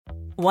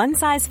One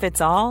size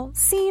fits all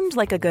seemed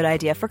like a good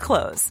idea for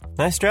clothes.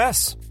 Nice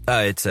dress.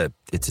 It's a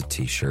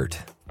t-shirt.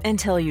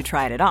 Until you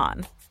tried it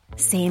on.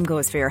 Same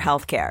goes for your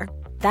healthcare.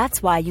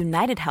 That's why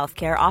United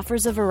Healthcare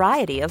offers a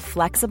variety of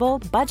flexible,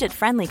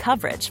 budget-friendly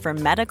coverage for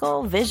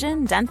medical,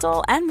 vision,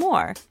 dental, and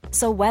more.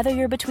 So whether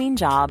you're between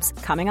jobs,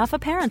 coming off a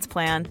parent's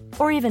plan,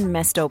 or even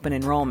missed open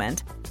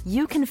enrollment,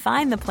 you can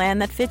find the plan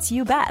that fits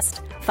you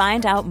best.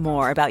 Find out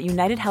more about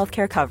United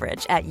Healthcare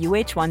coverage at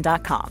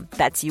uh1.com.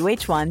 That's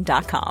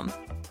uh1.com.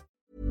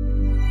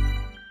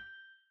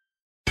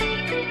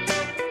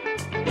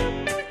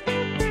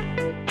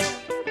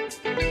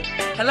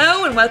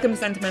 Hello and welcome to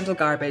Sentimental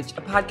Garbage,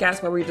 a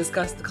podcast where we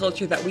discuss the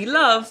culture that we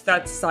love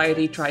that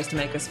society tries to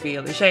make us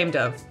feel ashamed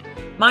of.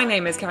 My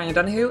name is Caroline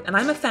O'Donoghue and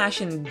I'm a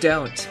fashion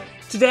don't.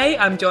 Today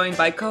I'm joined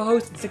by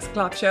co-host of the 6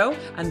 O'Clock Show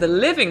and the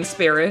living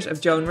spirit of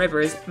Joan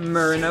Rivers,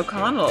 Muireann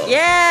O'Connell.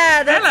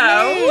 Yeah, that's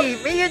Hello.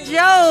 me and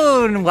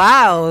Joan.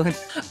 Wow.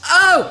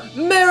 Oh,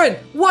 Muireann,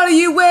 what are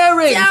you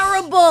wearing?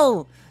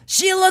 Terrible.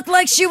 She looked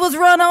like she was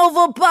run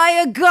over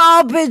by a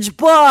garbage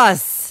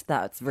bus.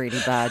 That's really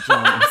bad,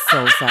 Joan. I'm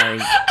so sorry.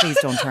 Please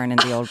don't turn in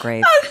the old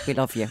grave. We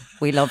love you.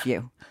 We love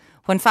you.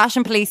 When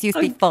fashion police used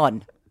to be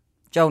fun.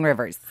 Joan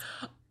Rivers.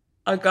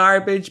 A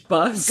garbage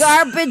bus.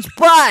 Garbage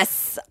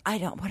bus.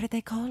 What are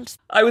they called?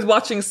 I was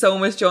watching so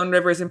much Joan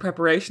Rivers in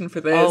preparation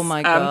for this. Oh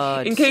my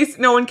God. In case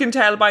no one can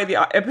tell by the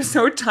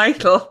episode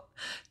title,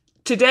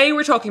 today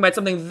we're talking about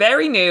something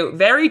very new,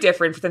 very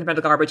different for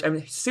Sentimental Garbage.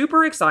 I'm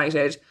super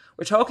excited.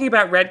 We're talking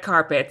about red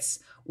carpets,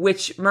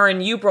 which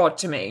Muireann, you brought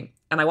to me.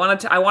 And I want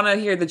to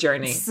hear the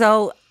journey.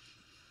 So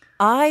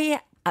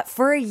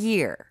for a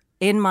year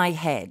in my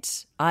head,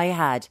 I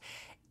had,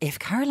 if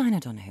Caroline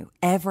O'Donoghue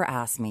ever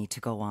asked me to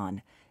go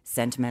on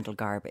Sentimental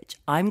Garbage,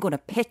 I'm going to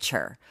pitch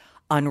her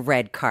on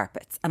red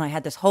carpets. And I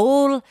had this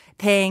whole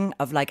thing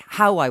of like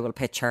how I will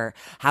pitch her,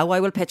 how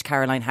I will pitch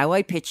Caroline, how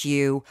I pitch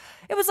you.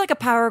 It was like a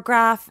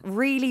paragraph,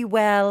 really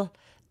well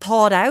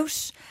thought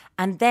out.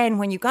 And then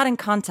when you got in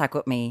contact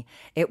with me,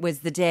 it was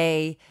the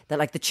day that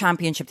like the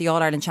championship, the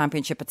All-Ireland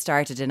Championship had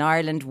started in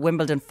Ireland.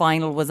 Wimbledon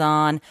final was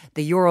on.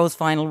 The Euros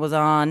final was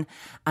on.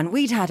 And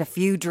we'd had a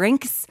few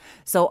drinks.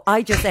 So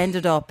I just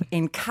ended up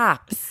in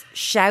caps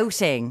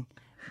shouting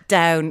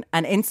down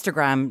an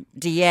Instagram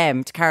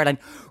DM to Caroline,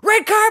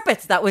 red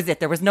carpets. That was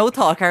it. There was no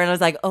thought. Caroline was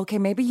like, okay,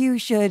 maybe you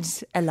should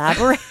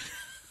elaborate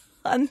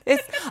on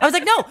this. I was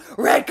like, no,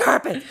 red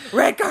carpet,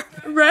 red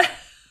carpet. Red.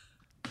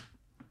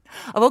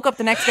 I woke up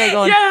the next day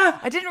going, Yeah.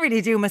 I didn't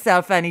really do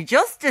myself any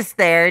justice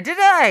there, did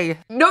I?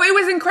 No, it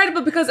was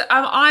incredible because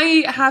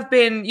I have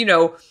been,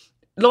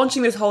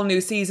 launching this whole new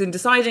season,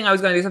 deciding I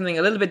was going to do something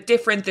a little bit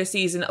different this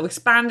season, of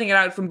expanding it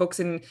out from books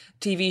and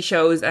TV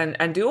shows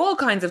and do all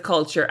kinds of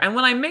culture. And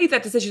when I made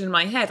that decision in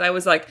my head, I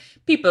was like,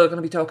 people are going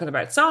to be talking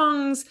about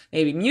songs,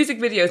 maybe music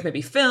videos,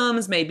 maybe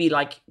films, maybe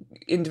like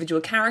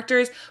individual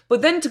characters.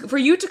 But then for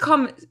you to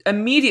come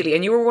immediately,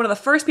 and you were one of the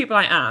first people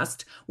I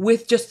asked,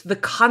 with just the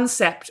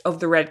concept of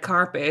the red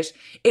carpet,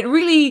 it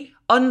really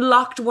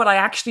unlocked what I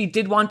actually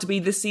did want to be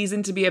this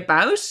season to be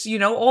about.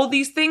 All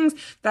these things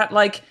that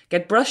like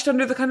get brushed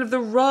under the kind of the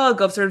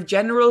rug of sort of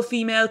general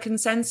female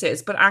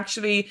consensus, but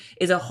actually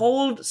is a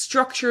whole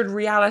structured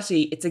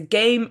reality. It's a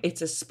game,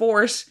 it's a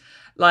sport.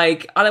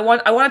 Like, and I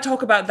want to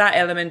talk about that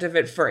element of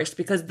it first,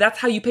 because that's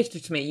how you pitched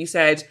it to me. You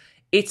said,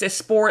 it's a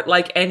sport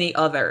like any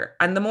other.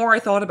 And the more I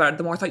thought about it,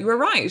 the more I thought you were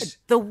right.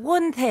 The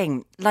one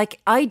thing, like,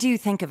 I do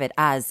think of it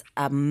as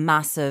a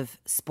massive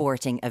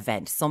sporting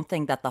event,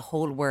 something that the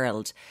whole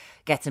world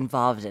gets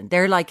involved in.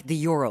 They're like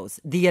the Euros,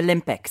 the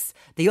Olympics,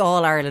 the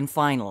All-Ireland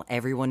final.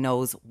 Everyone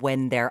knows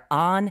when they're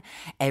on.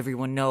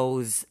 Everyone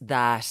knows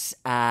that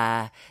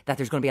that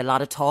there's going to be a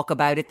lot of talk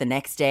about it the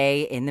next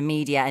day in the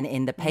media and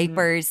in the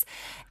papers.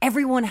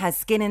 Everyone has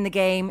skin in the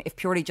game, if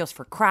purely just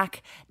for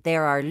crack.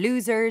 There are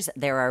losers,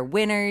 there are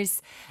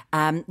winners.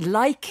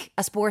 Like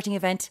a sporting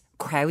event,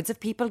 crowds of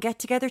people get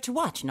together to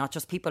watch, not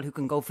just people who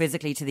can go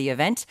physically to the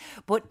event,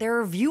 but there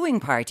are viewing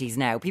parties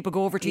now. People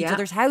go over to each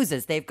other's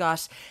houses. They've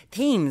got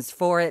themes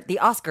for the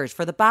Oscars,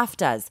 for the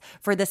BAFTAs,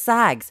 for the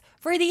SAGs,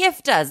 for the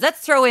IFTAs. Let's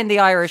throw in the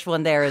Irish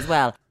one there as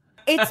well.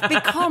 It's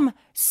become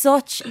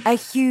such a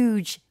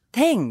huge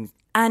thing.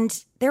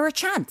 And they're a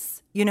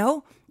chance,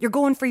 You're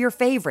going for your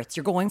favourites.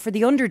 You're going for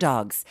the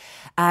underdogs.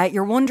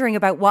 You're wondering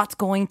about what's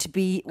going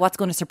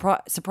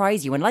to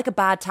surprise you. And like a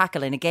bad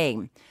tackle in a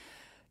game,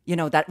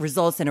 that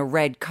results in a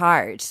red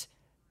card,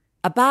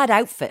 a bad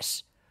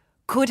outfit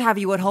could have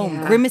you at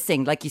home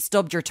grimacing like you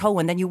stubbed your toe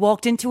and then you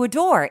walked into a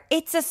door.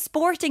 It's a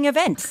sporting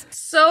event.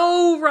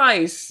 So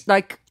right.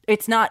 Like,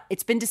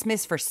 it's been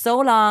dismissed for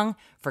so long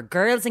for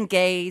girls and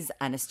gays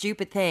and a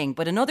stupid thing.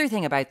 But another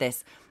thing about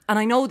this, and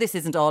I know this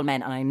isn't all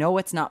men, and I know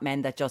it's not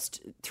men that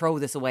just throw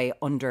this away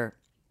under,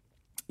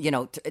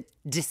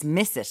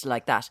 dismiss it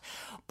like that.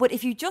 But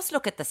if you just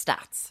look at the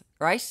stats,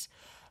 right?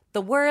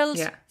 The world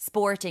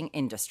sporting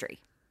industry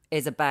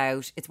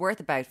it's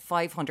worth about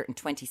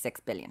 526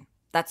 billion.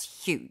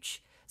 That's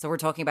huge. So we're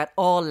talking about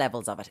all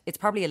levels of it. It's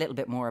probably a little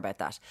bit more about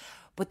that.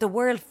 But the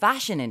world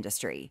fashion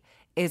industry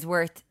is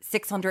worth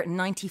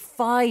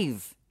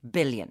 695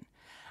 billion.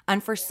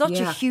 And for such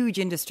a Yeah. huge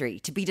industry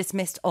to be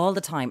dismissed all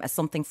the time as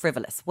something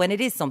frivolous, when it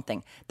is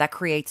something that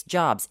creates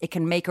jobs, it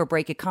can make or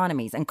break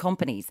economies and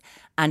companies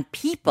and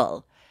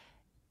people,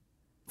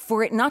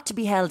 for it not to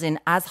be held in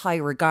as high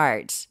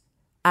regard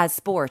as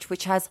sport,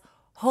 which has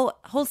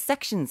whole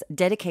sections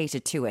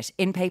dedicated to it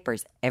in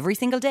papers every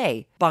single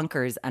day,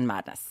 bonkers and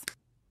madness.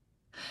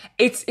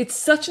 It's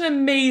such an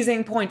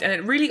amazing point, and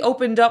it really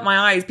opened up my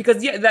eyes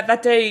because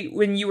that day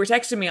when you were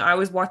texting me, I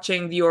was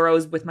watching the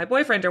Euros with my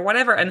boyfriend or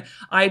whatever, and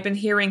I'd been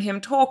hearing him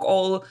talk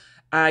all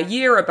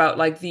year about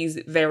like these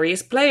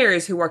various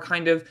players who are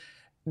kind of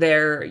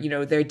they're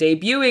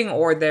debuting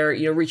or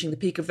they're reaching the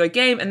peak of their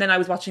game. And then I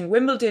was watching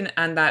Wimbledon,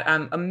 and that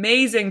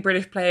amazing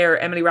British player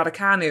Emily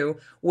Raducanu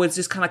was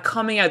just kind of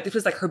coming out. This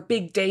was like her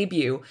big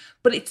debut,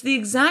 but it's the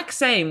exact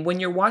same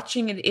when you're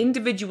watching an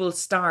individual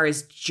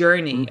star's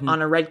journey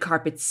on a red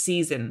carpet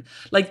season.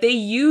 Like they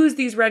use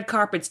these red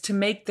carpets to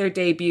make their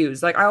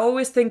debuts. Like I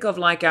always think of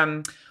like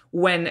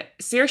when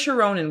Saoirse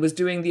Ronan was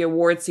doing the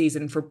award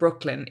season for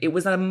Brooklyn, it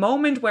was a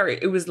moment where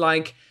it was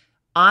like,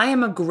 I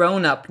am a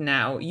grown-up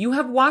now. You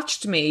have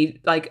watched me,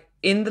 like,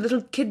 in the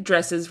little kid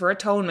dresses for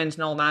Atonement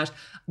and all that.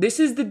 This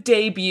is the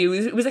debut.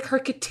 It was like her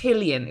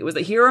cotillion. It was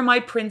like, here are my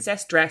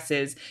princess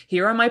dresses.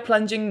 Here are my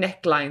plunging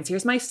necklines.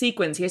 Here's my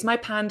sequins. Here's my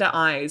panda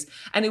eyes.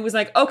 And it was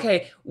like,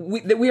 okay,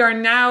 we are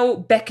now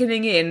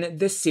beckoning in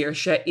the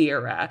Saoirse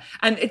era.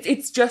 And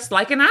it's just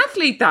like an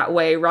athlete that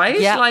way, right?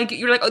 Yeah. Like,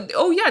 you're like,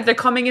 oh yeah, they're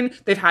coming in.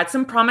 They've had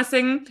some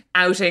promising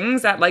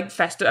outings at like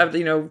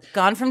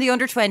Gone from the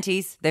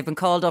under-20s, they've been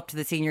called up to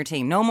the senior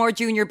team. No more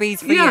junior Bs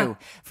for Yeah. you.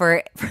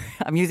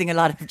 I'm using a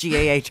lot of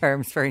GAA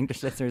terms for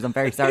English listeners. I'm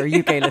very sorry.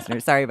 UK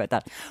listeners, sorry about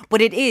that.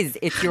 But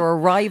it's your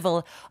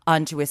arrival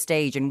onto a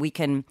stage, and we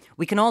can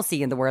all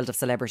see in the world of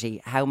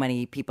celebrity how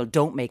many people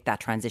don't make that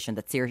transition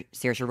that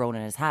Saoirse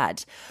Ronan has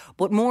had.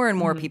 But more and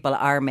more people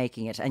are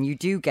making it, and you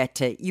get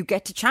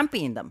to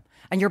champion them.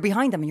 And you're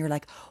behind them and you're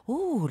like,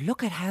 oh,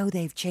 look at how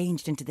they've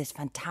changed into this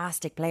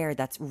fantastic player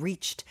that's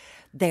reached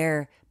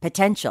their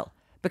potential.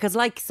 Because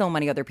like so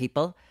many other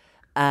people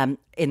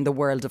in the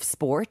world of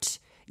sport,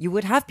 you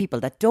would have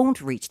people that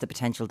don't reach the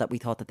potential that we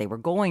thought that they were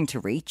going to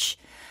reach.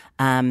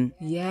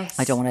 Yes.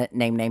 I don't want to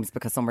name names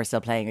because some are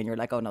still playing and you're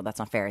like, oh no, that's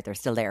not fair. They're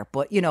still there.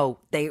 But,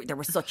 there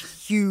were such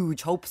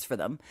huge hopes for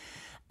them.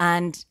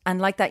 And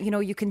like that,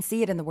 you can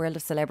see it in the world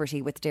of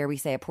celebrity with, dare we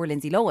say, a poor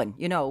Lindsay Lohan.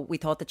 We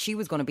thought that she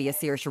was going to be a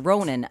Saoirse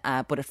Ronan,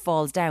 but it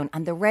falls down.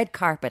 And the red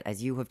carpet,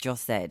 as you have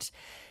just said,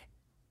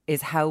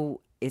 is how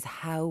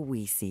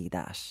we see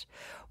that.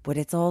 But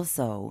it's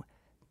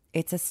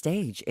a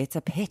stage, it's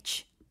a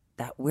pitch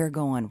that we're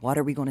going, what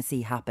are we going to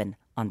see happen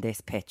on this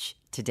pitch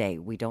today?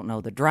 We don't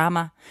know the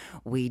drama.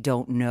 We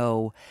don't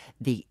know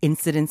the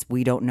incidents.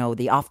 We don't know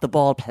the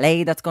off-the-ball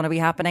play that's going to be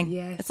happening.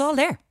 Yes. It's all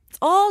there. It's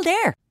all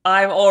there.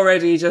 I'm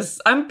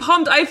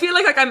pumped. I feel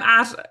like I'm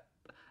at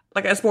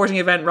like a sporting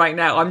event right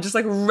now. I'm just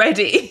like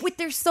ready.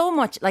 There's so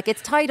much, like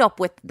it's tied up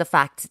with the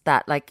fact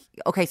that like,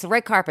 okay, so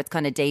red carpets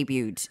kind of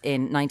debuted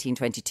in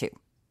 1922.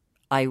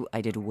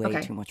 I did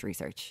way too much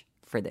research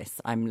for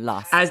this. I'm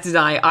lost. As did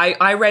I.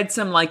 I read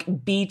some like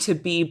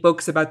B2B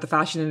books about the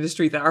fashion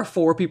industry that are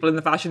for people in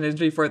the fashion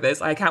industry for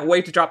this. I can't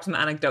wait to drop some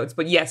anecdotes.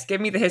 But yes, give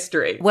me the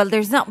history. Well,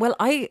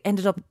 I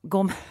ended up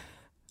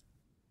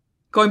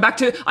Going back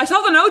to, I saw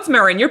the notes,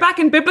 Mirren. You're back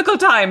in biblical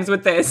times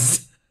with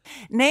this.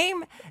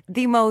 Name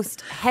the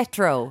most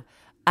hetero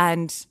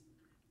and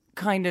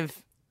kind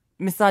of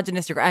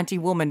misogynistic or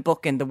anti-woman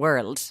book in the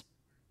world.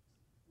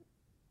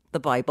 The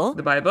Bible.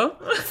 The Bible.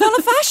 Full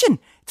of fashion.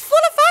 It's full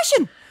of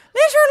fashion.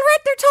 Literal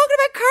red. They're talking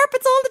about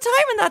carpets all the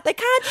time and that. They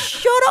can't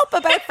shut up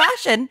about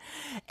fashion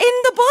in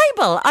the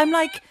Bible. I'm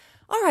like,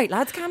 all right,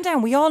 lads, calm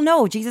down. We all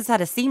know Jesus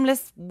had a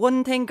seamless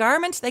one-thing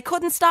garment. They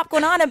couldn't stop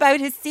going on about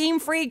his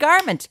seam-free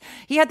garment.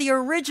 He had the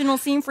original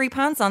seam-free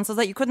pants on so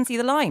that you couldn't see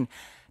the line.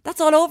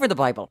 That's all over the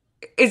Bible.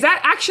 Is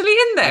that actually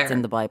in there? It's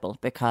in the Bible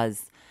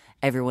because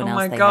everyone Oh else,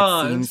 my they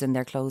God. had seams in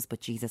their clothes,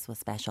 but Jesus was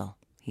special.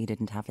 He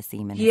didn't have a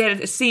seam in He it.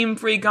 had a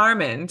seam-free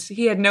garment.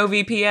 He had no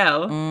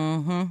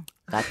VPL.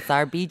 That's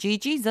our BG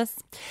Jesus.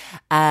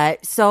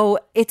 So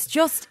it's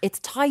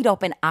tied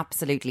up in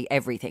absolutely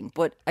everything.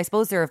 But I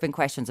suppose there have been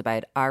questions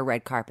about, are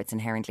red carpets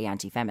inherently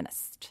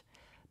anti-feminist?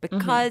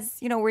 Because,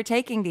 we're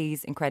taking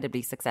these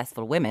incredibly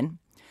successful women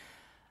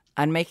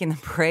and making them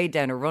parade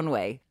down a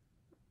runway.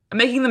 And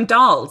making them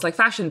dolls, like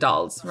fashion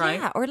dolls, right?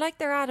 Yeah, or like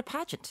they're at a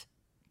pageant.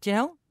 Do you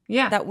know?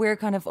 Yeah. That we're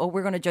kind of,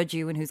 we're going to judge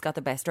you and who's got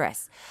the best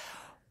dress.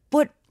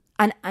 But,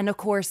 and of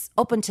course,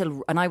 up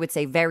until, and I would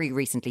say very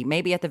recently,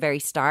 maybe at the very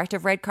start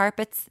of red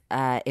carpets,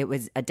 it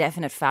was a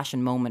definite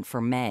fashion moment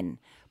for men.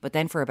 But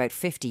then for about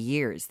 50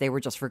 years, they were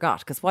just forgot.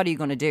 Because what are you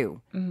going to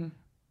do?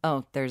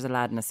 Oh, there's a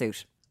lad in a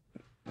suit.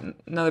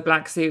 Another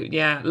black suit,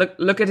 yeah.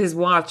 Look at his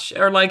watch.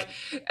 Or like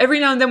every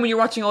now and then when you're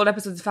watching old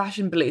episodes of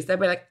Fashion Police, they'll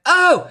be like,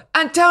 oh,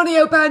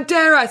 Antonio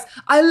Banderas.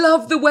 I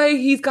love the way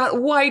he's got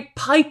white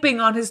piping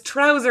on his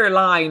trouser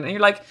line. And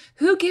you're like,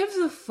 who gives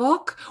a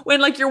fuck?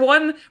 When like your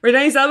one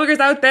Renee Zellweger's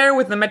out there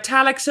with the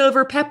metallic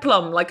silver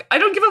peplum. Like, I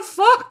don't give a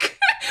fuck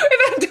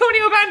if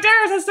Antonio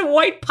Banderas has some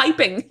white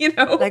piping, you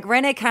know? Like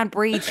Renee can't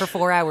breathe for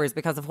 4 hours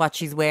because of what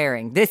she's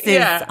wearing. This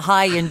is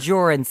high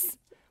endurance,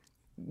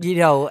 you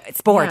know,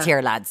 sport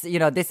here, lads. You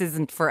know, this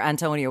isn't for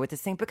Antonio with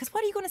this thing, because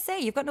what are you going to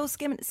say? You've got no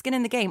skin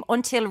in the game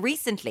until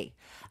recently.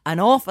 An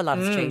awful lot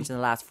has changed in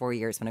the last 4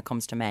 years when it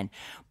comes to men.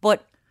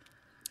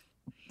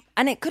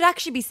 And it could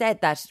actually be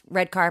said that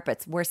red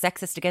carpets were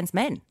sexist against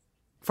men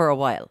for a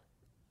while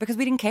because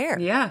we didn't care.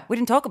 Yeah. We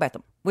didn't talk about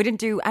them. We didn't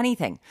do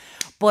anything.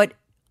 But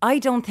I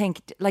don't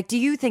think, like, do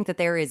you think that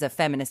there is a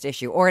feminist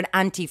issue or an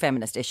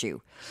anti-feminist issue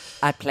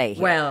at play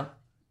here? Well,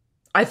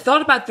 I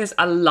thought about this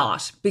a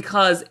lot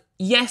because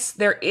yes,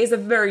 there is a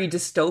very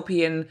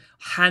dystopian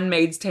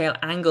Handmaid's Tale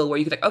angle where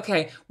you could like,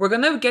 okay, we're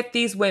going to get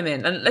these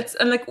women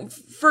and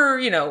for,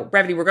 you know,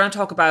 brevity, we're going to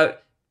talk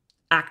about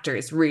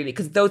actors really,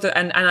 because those are,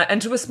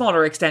 and to a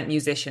smaller extent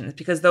musicians,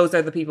 because those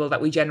are the people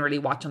that we generally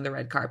watch on the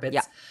red carpets.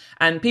 Yeah.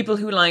 And people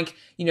who like,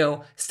 you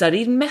know,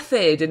 studied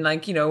method and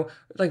like, you know,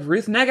 like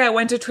Ruth Negga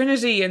went to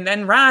Trinity and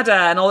then RADA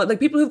and all that, like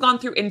people who've gone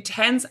through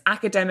intense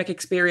academic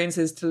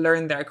experiences to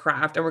learn their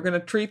craft, and we're going to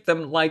treat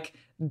them like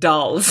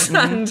dolls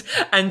and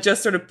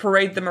just sort of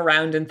parade them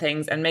around and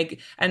things and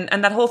make and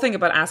that whole thing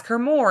about ask her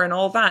more and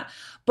all that.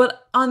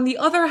 But on the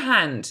other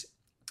hand,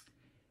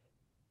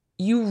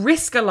 you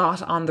risk a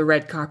lot on the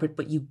red carpet,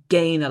 but you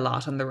gain a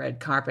lot on the red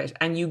carpet,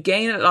 and you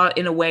gain a lot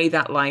in a way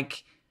that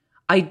like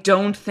I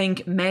don't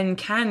think men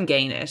can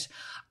gain it.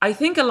 I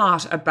think a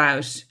lot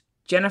about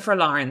Jennifer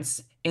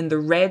Lawrence in the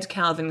red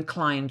Calvin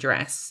Klein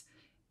dress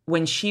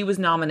when she was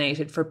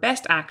nominated for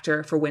Best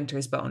Actor for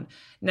Winter's Bone.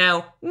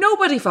 Now,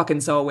 nobody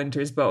fucking saw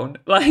Winter's Bone.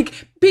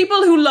 Like,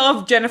 people who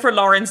love Jennifer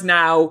Lawrence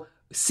now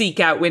seek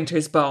out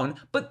Winter's Bone.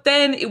 But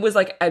then it was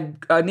like an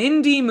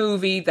indie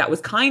movie that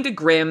was kind of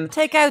grim.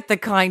 Take out the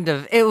kind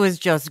of, it was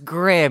just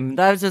grim.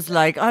 That was just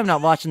like, I'm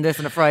not watching this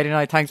on a Friday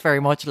night. Thanks very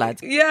much,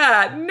 lads.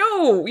 Yeah,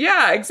 no,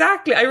 yeah,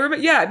 exactly.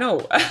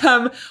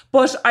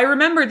 But I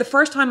remember the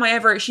first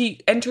time she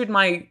entered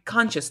my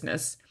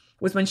consciousness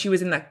was when she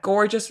was in that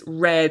gorgeous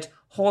red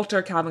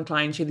halter Calvin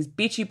Klein. She had this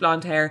beachy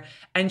blonde hair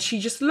and she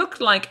just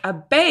looked like a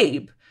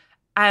babe.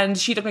 And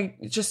she looked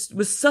like, just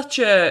was such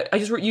a,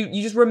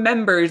 you just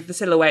remembered the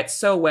silhouette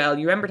so well.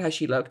 You remembered how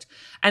she looked.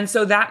 And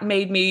so that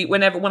made me,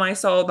 when I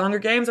saw The Hunger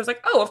Games, I was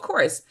like, oh, of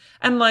course.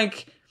 And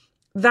like,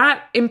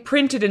 that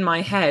imprinted in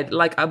my head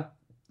like a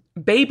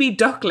baby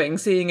duckling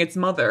seeing its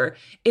mother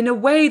in a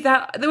way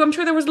that, I'm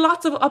sure there was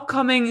lots of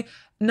upcoming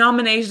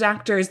nominated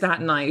actors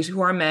that night who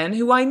are men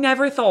who I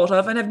never thought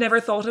of and have never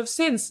thought of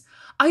since.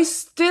 I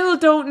still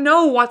don't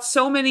know what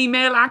so many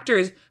male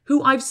actors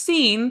who I've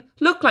seen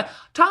look like.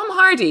 Tom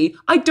Hardy,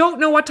 I don't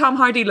know what Tom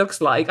Hardy looks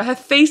like. I have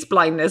face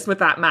blindness with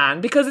that man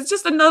because it's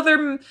just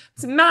another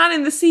man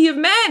in the sea of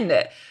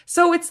men.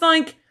 So it's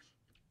like,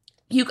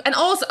 and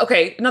also,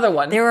 okay, another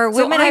one. There are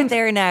women out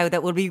there now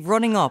that will be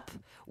running up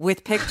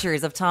with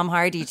pictures of Tom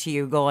Hardy to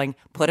you going,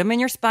 put him in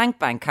your spank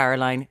bank,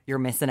 Caroline, you're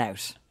missing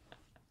out.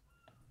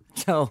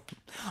 So,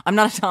 I'm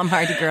not a Tom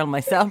Hardy girl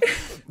myself,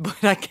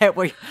 but I get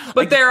what...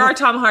 But there are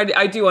Tom Hardy,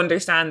 I do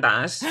understand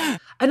that.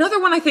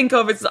 Another one I think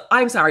of is,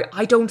 I'm sorry,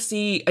 I don't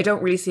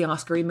really see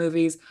Oscar-y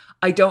movies.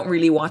 I don't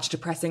really watch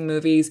depressing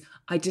movies.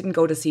 I didn't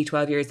go to see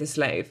 12 Years a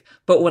Slave.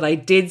 But what I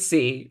did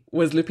see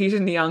was Lupita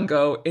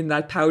Nyong'o in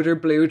that powder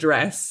blue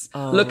dress,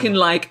 looking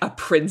like a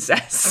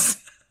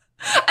princess.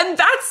 And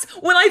that's,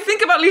 when I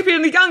think about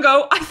Lupita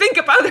Nyong'o, I think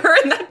about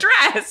her in that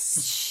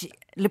dress.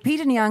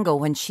 Lupita Nyong'o,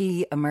 when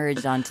she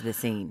emerged onto the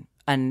scene,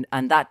 and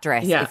that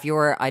dress, if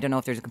you're, I don't know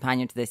if there's a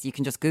companion to this, you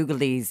can just Google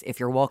these if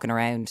you're walking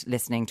around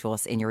listening to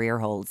us in your ear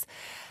holes.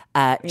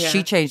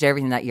 She changed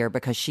everything that year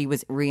because she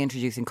was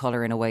reintroducing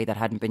colour in a way that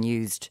hadn't been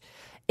used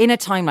in a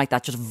time like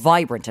that, just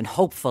vibrant and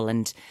hopeful.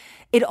 And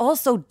it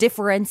also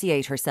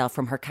differentiated herself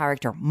from her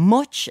character,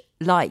 much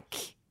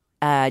like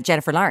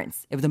Jennifer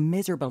Lawrence. It was a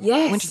miserable,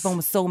 Winter's Bone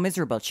was so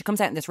miserable. She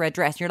comes out in this red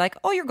dress and you're like,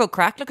 oh, you're good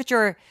crack. Look at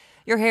your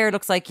hair,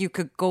 looks like you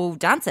could go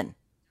dancing,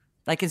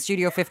 like in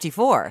Studio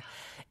 54.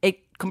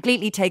 It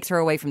completely takes her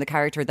away from the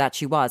character that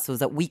she was, so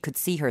that we could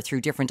see her through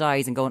different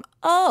eyes and going,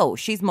 oh,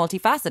 she's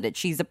multifaceted.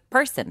 She's a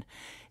person.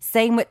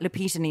 Same with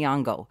Lupita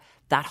Nyong'o.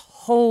 That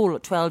whole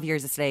 12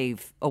 Years a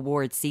Slave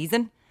award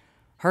season,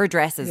 her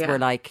dresses were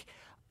like,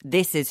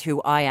 this is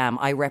who I am.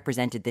 I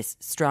represented this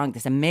strong,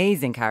 this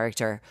amazing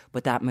character.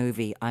 But that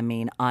movie, I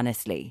mean,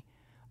 honestly,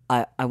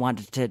 I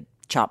wanted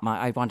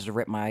to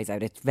rip my eyes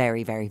out. It's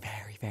very, very,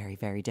 very, very,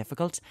 very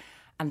difficult.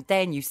 And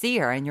then you see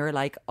her and you're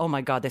like, oh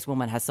my God, this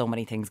woman has so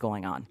many things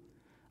going on.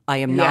 I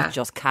am not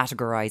just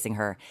categorizing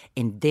her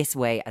in this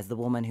way as the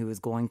woman who is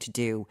going to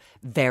do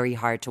very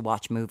hard to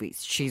watch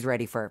movies. She's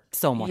ready for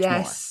so much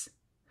more.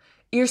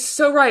 You're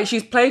so right.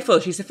 She's playful.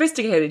 She's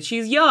sophisticated.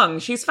 She's young.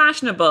 She's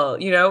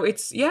fashionable. You know,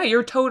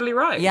 you're totally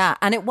right. Yeah,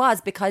 and it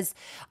was because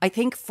I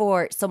think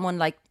for someone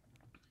like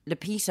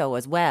Lupita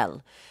as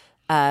well,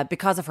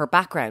 because of her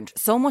background,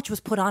 so much was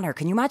put on her.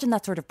 Can you imagine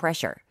that sort of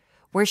pressure?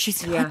 Where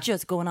she's not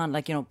just going on,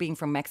 like, you know, being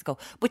from Mexico,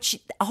 but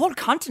a whole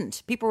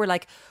continent. People were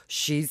like,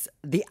 she's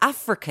the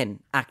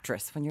African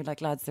actress. When you're like,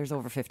 lads, there's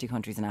over 50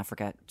 countries in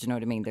Africa. Do you know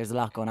what I mean? There's a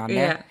lot going on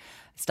there.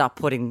 Stop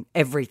putting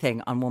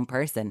everything on one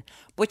person.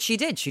 But she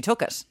did. She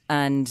took it.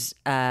 And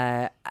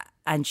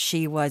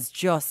she was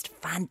just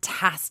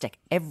fantastic.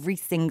 Every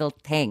single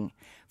thing.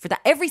 For that,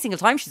 every single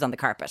time she's on the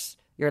carpet,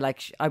 you're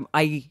like,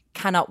 I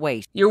cannot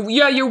wait.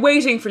 You're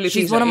waiting for Lupita.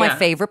 She's one of my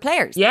favourite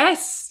players.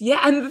 Yes, yeah.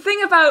 And the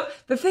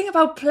thing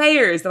about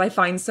players that I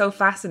find so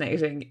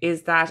fascinating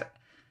is that,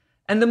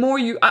 and the more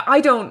I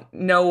don't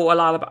know a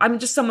lot about. I'm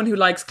just someone who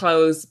likes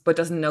clothes but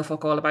doesn't know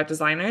fuck all about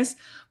designers.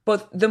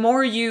 But the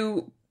more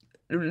you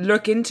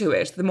look into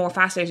it, the more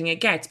fascinating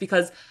it gets,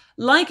 because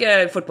like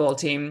a football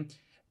team,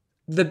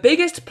 the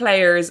biggest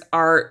players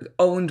are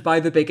owned by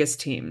the biggest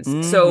teams.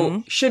 Mm-hmm.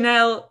 So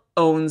Chanel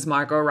owns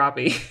Margot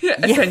Robbie,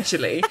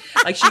 essentially.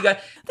 Like she got...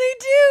 They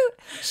do.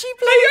 She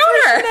plays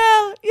for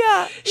Chanel.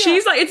 Yeah.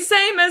 She's like, it's the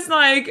same as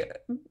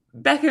like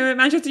Beckham at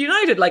Manchester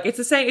United. Like it's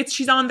the same,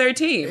 she's on their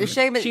team.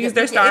 She's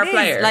their star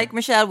player. Like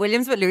Michelle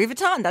Williams with Louis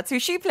Vuitton. That's who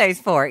she plays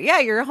for. Yeah,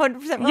 you're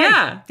 100%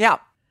 right. Yeah.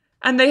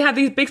 And they had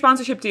these big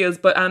sponsorship deals,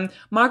 but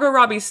Margot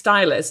Robbie's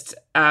stylist,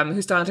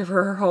 who styled her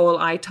for her whole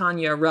I,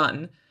 Tonya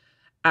run,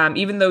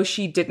 even though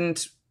she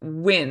didn't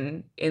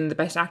win in the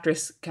Best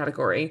Actress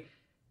category,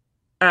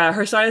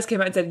 her stylist came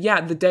out and said, yeah,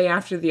 the day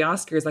after the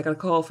Oscars, I got a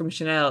call from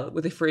Chanel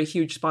for a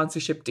huge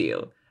sponsorship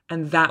deal.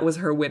 And that was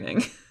her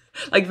winning.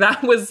 Like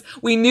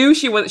we knew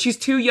she's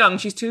too young,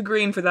 she's too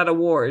green for that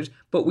award,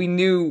 but we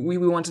knew we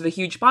wanted a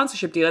huge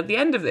sponsorship deal at the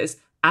end of this.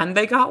 And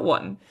they got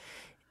one.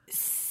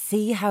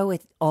 See how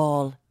it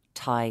all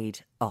tied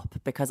up,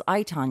 because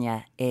I,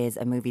 Tonya is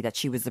a movie that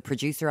she was the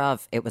producer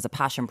of. It was a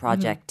passion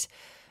project.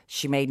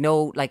 She made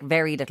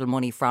very little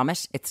money from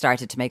it. It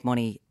started to make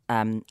money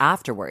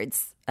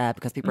afterwards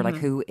because people were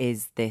like, who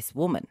is this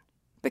woman?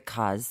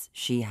 Because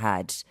she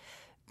had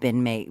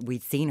been made,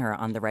 we'd seen her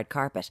on the red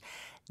carpet.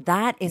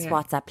 That is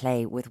what's at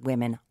play with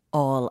women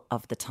all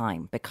of the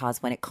time,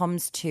 because when it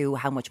comes to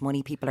how much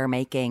money people are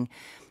making,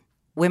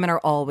 women are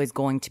always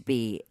going to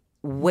be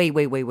way,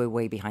 way, way, way,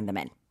 way behind the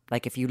men.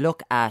 Like if you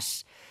look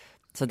at,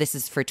 so this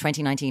is for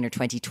 2019 or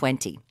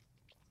 2020.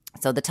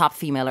 So the top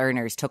female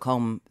earners took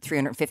home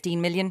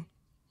 315 million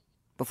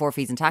before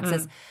fees and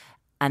taxes.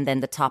 And then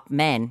the top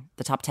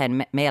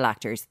 10 male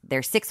actors,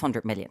 they're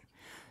 600 million.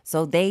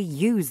 So they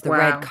use the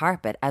red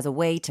carpet as a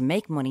way to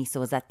make money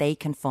so as that they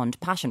can fund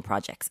passion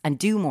projects and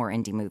do more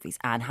indie movies.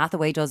 Anne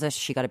Hathaway does it.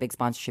 She got a big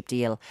sponsorship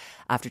deal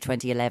after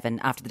 2011,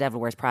 after The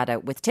Devil Wears Prada,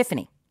 with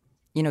Tiffany.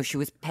 You know, she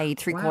was paid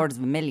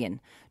 $750,000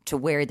 to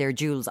wear their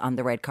jewels on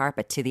the red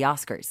carpet to the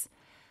Oscars.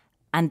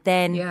 And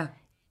then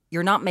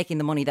you're not making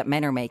the money that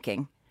men are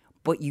making,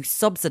 but you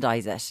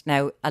subsidise it.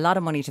 Now, a lot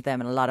of money to them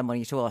and a lot of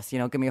money to us. You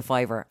know, give me a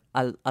 $5,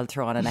 I'll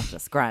throw on a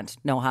necklace. Grand,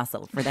 no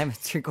hassle. For them,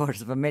 it's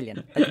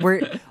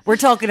 $750,000. We're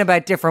talking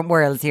about different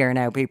worlds here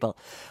now, people.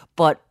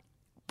 But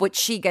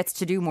she gets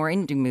to do more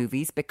indie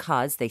movies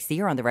because they see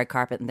her on the red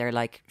carpet and they're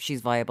like,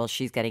 she's viable,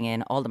 she's getting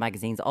in all the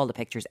magazines, all the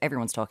pictures,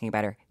 everyone's talking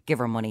about her. Give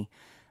her money.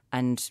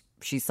 And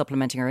she's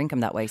supplementing her income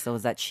that way so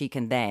that she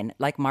can then,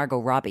 like Margot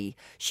Robbie,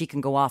 she can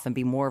go off and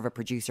be more of a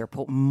producer,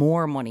 put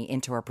more money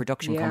into her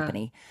production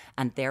company,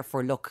 and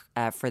therefore look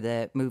for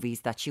the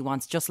movies that she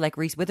wants, just like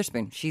Reese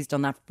Witherspoon. She's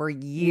done that for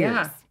years.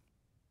 Yeah.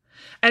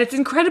 And it's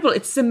incredible.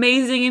 It's this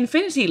amazing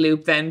infinity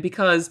loop then,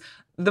 because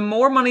the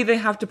more money they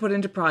have to put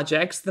into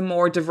projects, the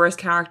more diverse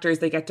characters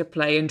they get to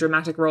play and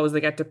dramatic roles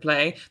they get to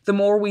play, the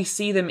more we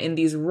see them in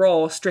these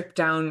raw, stripped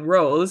down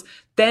roles.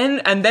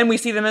 Then we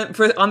see them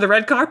on the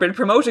red carpet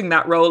promoting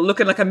that role,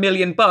 looking like $1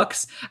 million,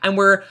 and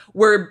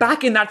we're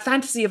back in that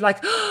fantasy of like,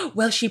 oh,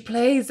 well, she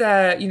plays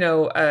a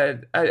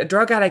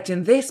drug addict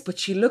in this, but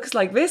she looks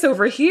like this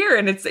over here,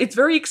 and it's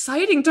very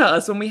exciting to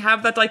us when we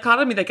have that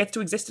dichotomy that gets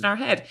to exist in our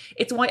head.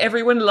 It's why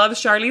everyone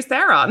loves Charlize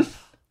Theron.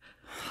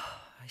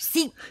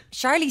 See,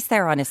 Charlize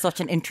Theron is such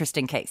an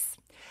interesting case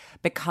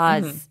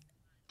because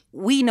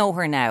we know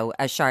her now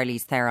as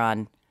Charlize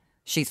Theron.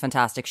 She's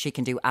fantastic. She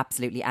can do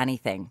absolutely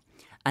anything.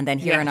 And then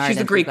here in Ireland,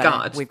 she's a Greek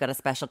god. We've got a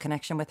special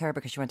connection with her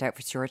because she went out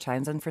for Stuart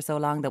Townsend for so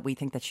long that we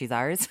think that she's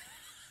ours.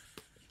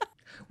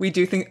 I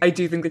do think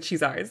that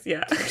she's ours,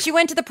 yeah. She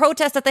went to the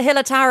protest at the Hill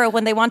of Tara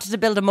when they wanted to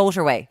build a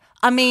motorway.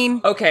 I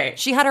mean,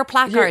 she had her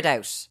placard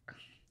out.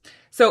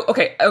 So,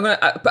 okay,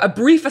 a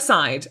brief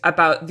aside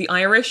about the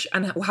Irish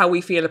and how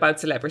we feel about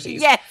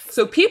celebrities. Yes.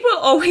 So people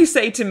always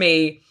say to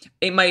me,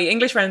 my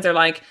English friends are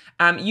like,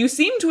 you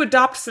seem to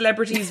adopt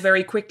celebrities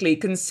very quickly,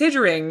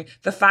 considering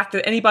the fact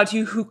that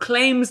anybody who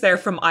claims they're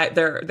from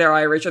they're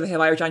Irish or they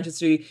have Irish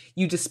ancestry,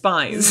 you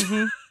despise.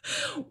 And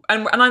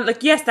I'm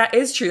like, yes, that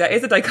is true. That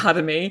is a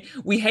dichotomy.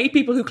 We hate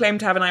people who claim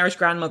to have an Irish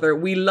grandmother.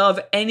 We love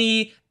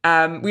we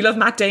love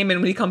Matt Damon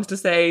when he comes to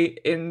say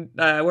in,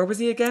 where was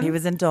he again? He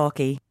was in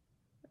Dalkey.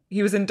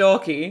 He was in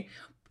Dalkey.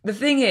 The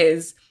thing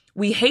is,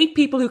 we hate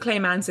people who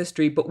claim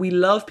ancestry, but we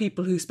love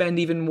people who spend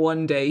even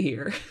one day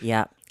here.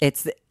 Yeah,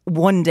 it's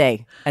one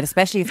day. And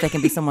especially if they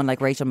can be someone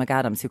like Rachel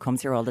McAdams, who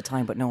comes here all the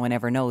time, but no one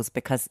ever knows,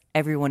 because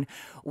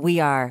we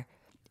are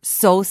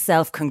so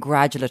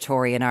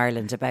self-congratulatory in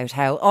Ireland about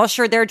how, oh,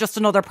 sure, they're just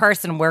another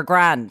person, we're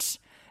grand.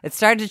 It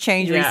started to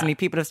change recently.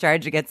 People have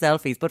started to get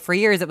selfies. But for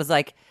years, it was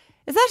like,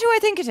 is that who I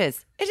think it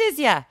is? It is,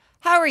 yeah.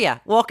 How are you?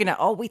 Walking out,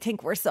 oh, we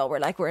think we're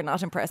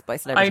not impressed by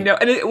celebrity. I know.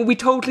 And we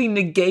totally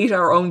negate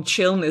our own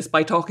chillness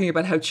by talking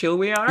about how chill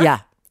we are. Yeah.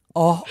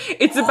 Oh,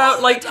 it's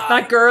about like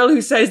that girl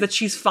who says that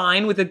she's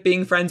fine with it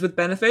being friends with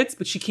benefits,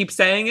 but she keeps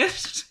saying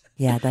it.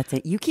 Yeah, that's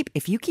it.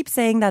 If you keep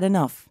saying that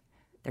enough,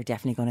 they're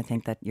definitely going to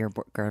think that you're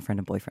girlfriend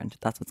and boyfriend.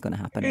 That's what's going to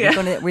happen.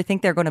 Yeah. We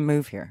think they're going to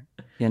move here.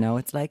 You know,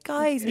 it's like,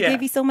 guys, we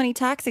gave you so many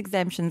tax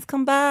exemptions.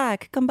 Come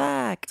back.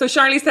 So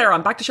Charlize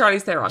Theron, back to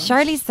Charlize Theron.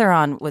 Charlize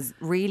Theron was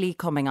really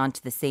coming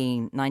onto the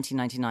scene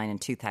 1999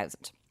 and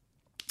 2000.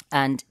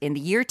 And in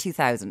the year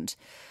 2000,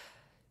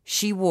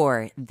 she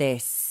wore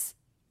this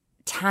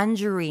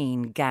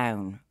tangerine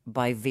gown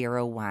by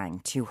Vera Wang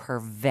to her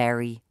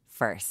very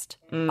first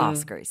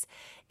Oscars.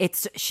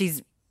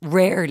 She's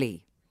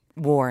rarely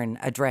worn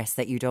a dress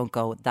that you don't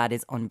go, that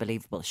is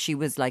unbelievable. She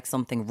was like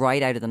something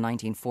right out of the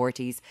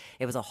 1940s.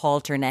 It was a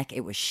halter neck.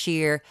 It was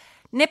sheer.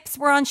 Nips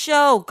were on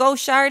show. Go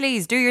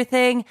Charlize, do your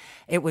thing.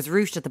 It was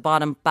ruched at the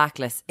bottom,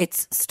 backless.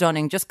 It's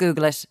stunning. Just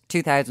Google it.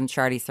 2000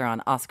 Charlize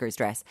Theron Oscars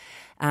dress.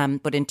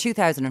 But in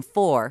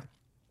 2004,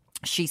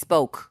 she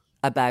spoke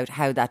about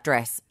how that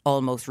dress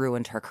almost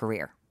ruined her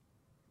career.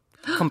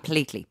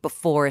 Completely,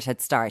 before it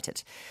had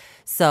started.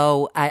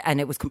 So, and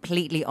it was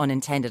completely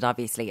unintended,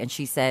 obviously. And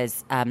she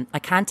says, I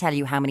can't tell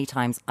you how many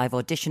times I've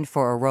auditioned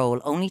for a role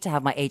only to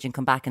have my agent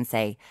come back and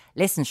say,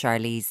 listen,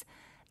 Charlize,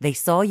 they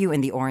saw you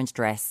in the orange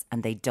dress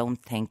and they don't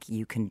think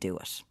you can do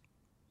it.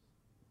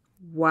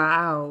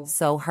 Wow.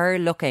 So her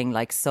looking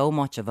like so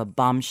much of a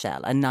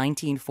bombshell, a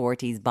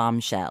 1940s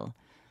bombshell,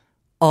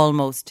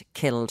 almost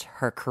killed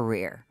her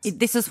career.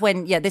 This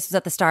was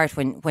at the start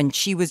when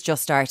she was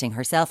just starting,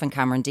 herself and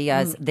Cameron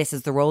Diaz. This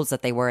is the roles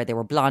that they were. They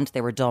were blonde,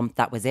 they were dumb,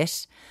 that was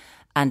it.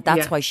 And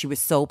that's why she was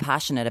so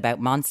passionate about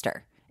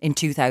Monster in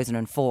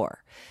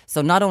 2004.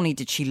 So not only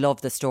did she love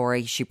the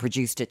story, she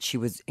produced it, she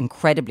was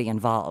incredibly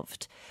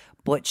involved.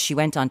 But she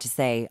went on to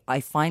say,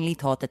 I finally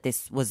thought that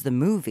this was the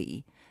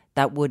movie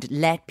that would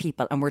let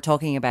people, and we're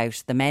talking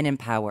about the men in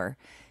power,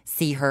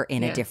 see her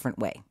in a different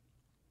way.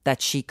 That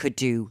she could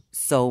do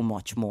so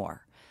much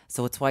more.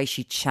 So it's why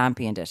she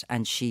championed it,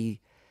 and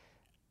she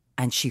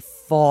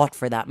fought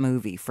for that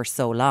movie for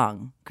so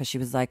long, because she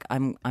was like,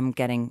 I'm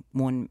getting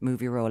one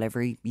movie role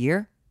every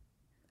year,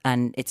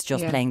 and it's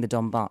just playing the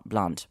dumb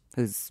blonde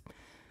who's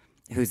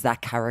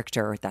that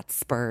character that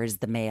spurs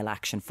the male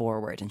action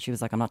forward. And she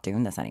was like, I'm not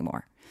doing this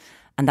anymore.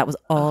 And that was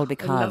all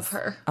because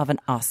of an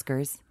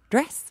Oscars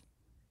dress.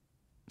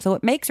 So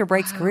it makes or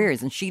breaks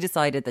careers, and she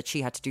decided that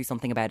she had to do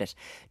something about it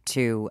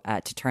to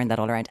turn that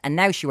all around. And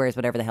now she wears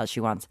whatever the hell she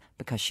wants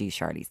because she's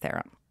Charlize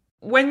Theron.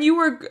 When you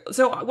were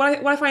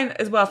what I find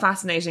as well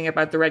fascinating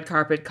about the red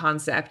carpet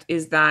concept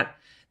is that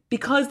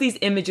because these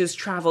images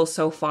travel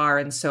so far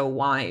and so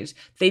wide,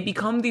 they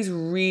become these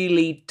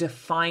really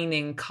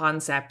defining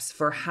concepts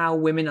for how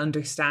women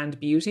understand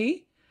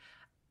beauty.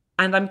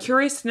 And I'm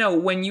curious to know,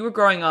 when you were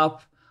growing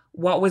up,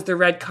 what was the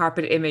red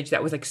carpet image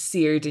that was like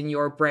seared in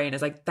your brain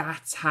as like,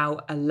 that's how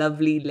a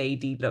lovely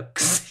lady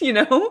looks, you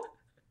know?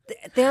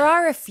 There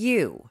are a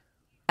few.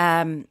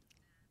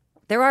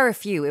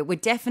 It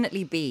would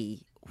definitely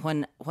be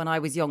when I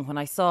was young, when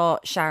I saw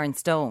Sharon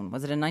Stone,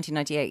 was it in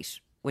 1998?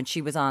 When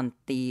she was on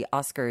the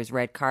Oscars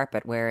red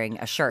carpet wearing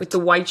a shirt. With the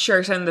white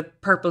shirt and the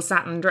purple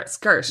satin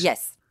skirt.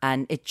 Yes.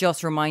 And it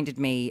just reminded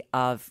me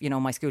of,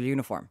 my school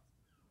uniform.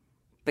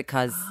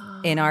 Because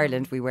in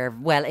Ireland we wear,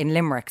 in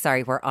Limerick,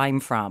 where I'm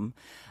from,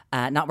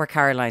 not where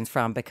Caroline's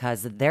from,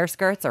 because their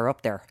skirts are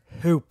up there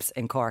hoops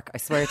in Cork. I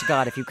swear to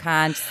God, if you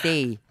can't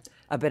see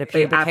a bit of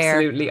pubic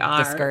hair,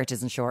 the skirt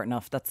isn't short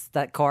enough.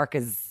 That Cork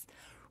is,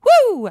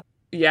 woo!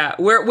 Yeah,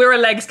 we're a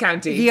legs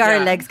county. We are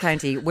a legs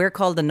county. We're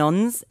called the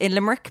nuns in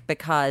Limerick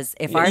because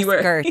if our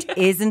skirt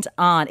isn't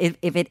on, if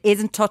it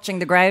isn't touching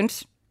the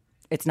ground,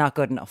 it's not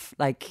good enough.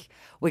 Like,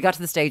 we got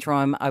to the stage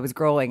where I was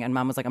growing and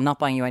Mum was like, I'm not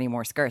buying you any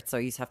more skirts. So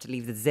I used to have to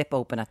leave the zip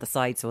open at the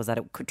side so that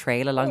it could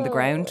trail along the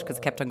ground because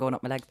it kept on going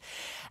up my legs.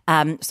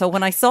 So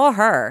when I saw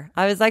her,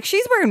 I was like,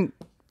 she's wearing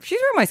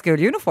my school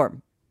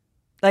uniform.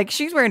 Like,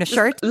 she's wearing a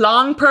shirt.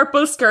 Long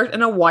purple skirt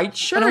and a white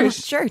shirt. And a white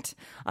shirt.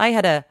 I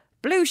had a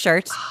blue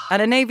shirt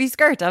and a navy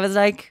skirt. I was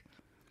like,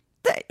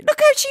 look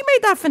how she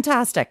made that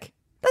fantastic.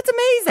 That's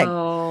amazing.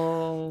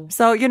 Oh.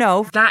 So,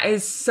 that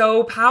is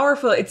so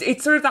powerful.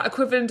 It's sort of that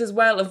equivalent as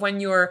well of when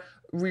you're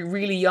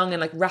really young and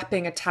like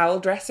wrapping a towel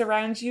dress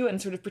around you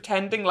and sort of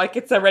pretending like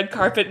it's a red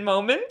carpet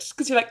moment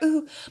because you're like,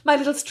 ooh, my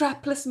little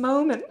strapless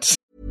moment.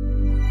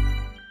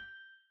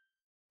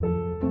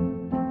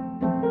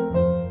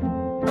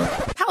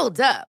 Hold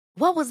up.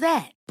 What was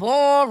that?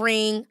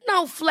 Boring.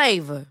 No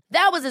flavor.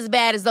 That was as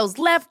bad as those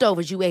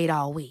leftovers you ate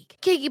all week.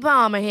 Keke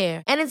Palmer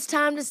here. And it's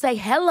time to say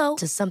hello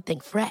to something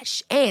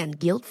fresh and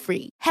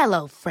guilt-free.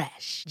 Hello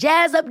Fresh.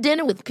 Jazz up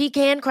dinner with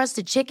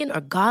pecan-crusted chicken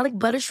or garlic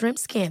butter shrimp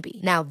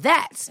scampi. Now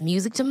that's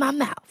music to my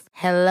mouth.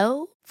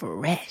 Hello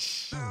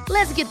Fresh.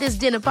 Let's get this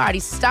dinner party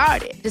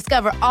started.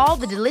 Discover all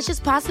the delicious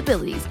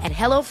possibilities at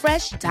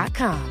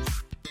hellofresh.com.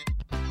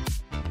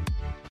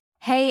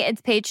 Hey,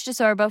 it's Paige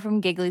DeSorbo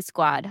from Giggly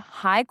Squad.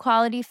 High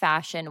quality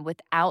fashion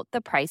without the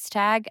price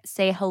tag.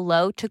 Say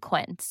hello to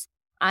Quince.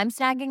 I'm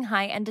snagging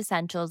high-end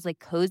essentials like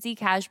cozy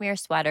cashmere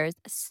sweaters,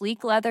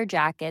 sleek leather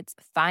jackets,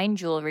 fine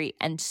jewelry,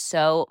 and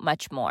so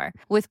much more.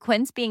 With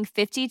Quince being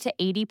 50 to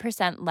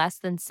 80% less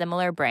than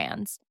similar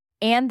brands.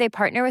 And they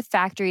partner with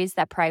factories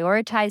that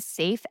prioritize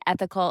safe,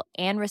 ethical,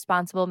 and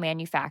responsible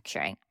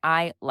manufacturing.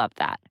 I love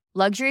that.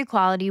 Luxury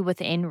quality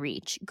within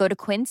reach. Go to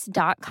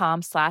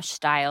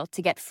quince.com/style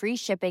to get free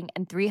shipping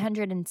and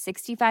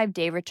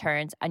 365-day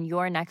returns on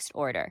your next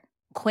order.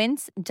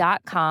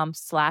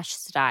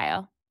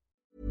 Quince.com/style.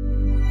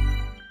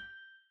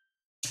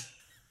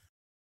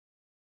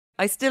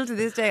 I still, to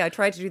this day, I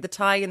try to do the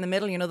tie in the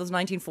middle. You know those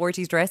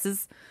 1940s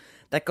dresses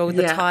that go with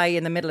the tie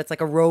in the middle? It's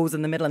like a rose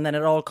in the middle and then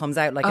it all comes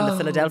out like in the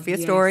Philadelphia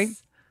story.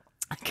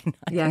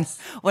 Yes.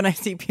 When I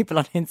see people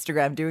on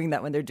Instagram doing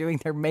that when they're doing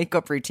their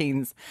makeup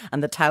routines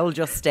and the towel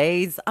just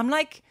stays, I'm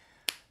like,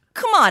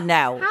 come on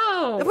now.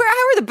 How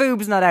are the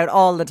boobs not out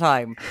all the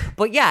time?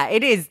 But yeah,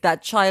 it is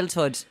that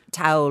childhood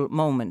towel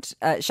moment.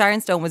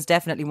 Sharon Stone was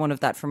definitely one of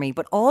that for me.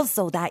 But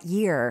also that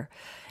year,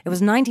 it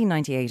was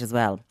 1998 as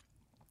well.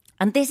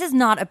 And this is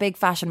not a big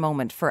fashion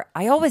moment for,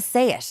 I always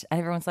say it, and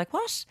everyone's like,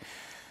 what?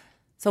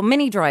 So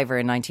Minnie Driver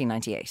in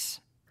 1998,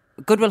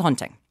 Good Will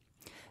Hunting.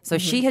 So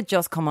she had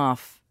just come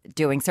off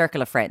doing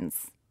Circle of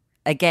Friends.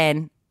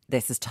 Again,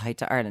 this is tied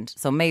to Ireland.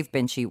 So Maeve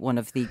Binchy, one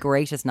of the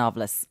greatest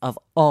novelists of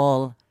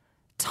all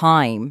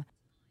time.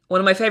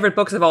 One of my favourite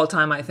books of all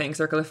time, I think,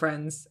 Circle of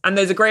Friends. And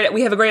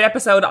we have a great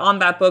episode on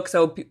that book.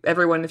 So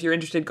everyone, if you're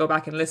interested, go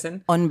back and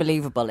listen.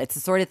 Unbelievable. It's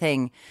the sort of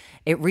thing,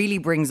 it really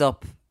brings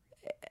up,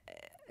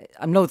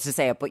 I'm loath to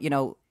say it, but you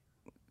know,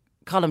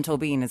 Colm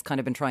Tóibín has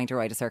kind of been trying to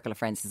write a Circle of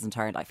Friends his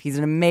entire life. He's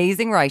an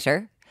amazing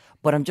writer,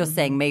 but I'm just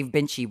saying Maeve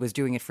Binchy was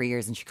doing it for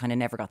years and she kind of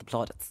never got the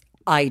plaudits.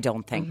 I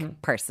don't think,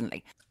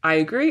 personally. I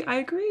agree.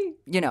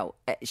 You know,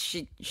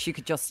 she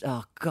could just,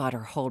 oh God,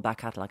 her whole back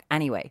catalogue.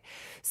 Anyway,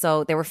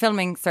 so they were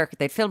filming,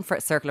 they'd filmed for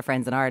Circle of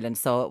Friends in Ireland.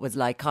 So it was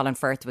like Colin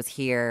Firth was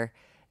here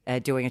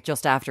doing it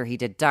just after he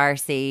did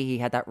Darcy. He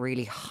had that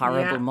really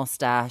horrible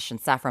moustache, and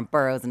Saffron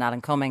Burrows and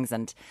Alan Cummings,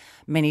 and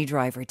Minnie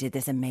Driver did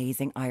this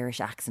amazing Irish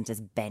accent as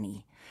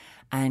Benny.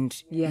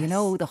 And you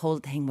know, the whole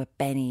thing with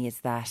Benny is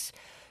that,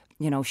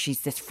 you know,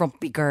 she's this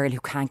frumpy girl who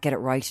can't get it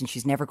right and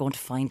she's never going to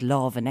find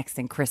love. And next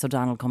thing, Chris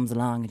O'Donnell comes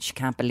along and she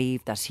can't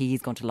believe that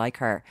he's going to like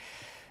her.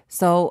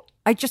 So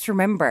I just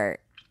remember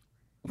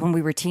when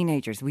we were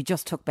teenagers, we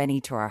just took Benny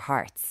to our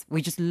hearts.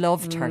 We just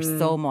loved her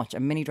so much.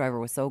 And Minnie Driver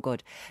was so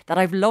good that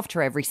I've loved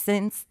her ever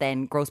since.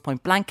 Then Grosse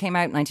Pointe Blank came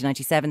out in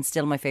 1997,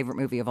 still my favourite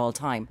movie of all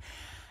time.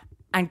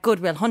 And Good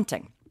Will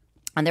Hunting.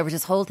 And there was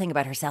this whole thing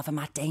about herself and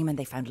Matt Damon.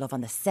 They found love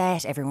on the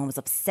set. Everyone was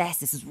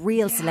obsessed. This is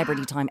real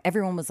celebrity time.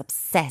 Everyone was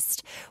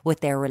obsessed with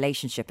their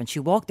relationship. And she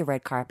walked the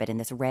red carpet in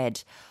this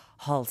red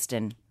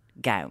Halston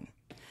gown.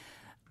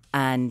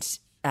 And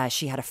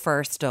she had a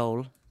fur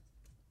stole.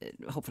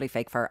 Hopefully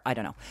fake fur. I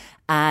don't know.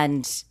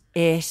 And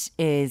it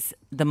is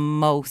the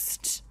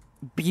most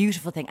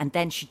beautiful thing. And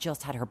then she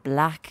just had her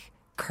black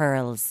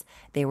curls.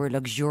 They were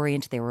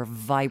luxuriant. They were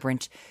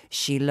vibrant.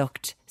 She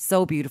looked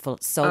so beautiful,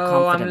 so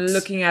confident. I'm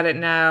looking at it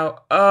now.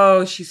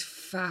 Oh, she's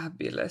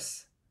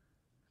fabulous.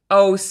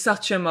 Oh,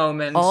 such a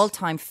moment.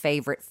 All-time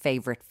favorite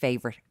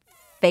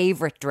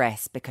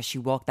dress, because she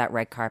walked that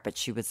red carpet.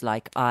 She was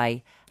like,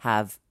 I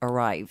have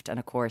arrived. And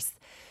of course,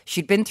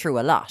 she'd been through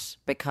a lot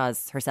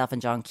because herself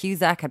and John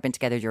Cusack had been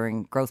together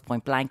during Grosse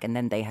Pointe Blank, and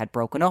then they had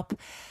broken up.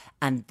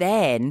 And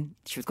then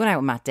she was going out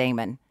with Matt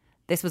Damon.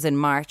 This was in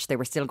March. They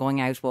were still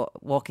going out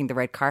walking the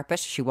red carpet.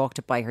 She walked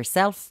it by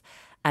herself.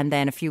 And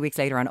then a few weeks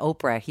later on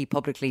Oprah, he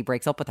publicly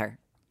breaks up with her.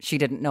 She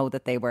didn't know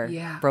that they were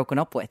broken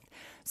up with.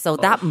 So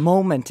that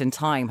moment in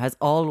time has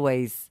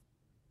always...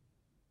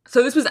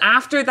 So this was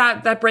after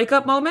that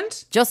breakup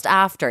moment? Just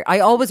after. I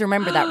always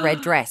remember that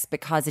red dress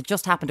because it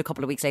just happened a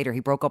couple of weeks later.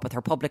 He broke up with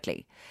her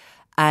publicly.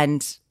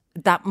 And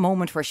that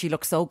moment where she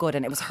looked so good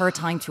and it was her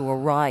time to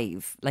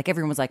arrive. Like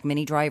everyone was like,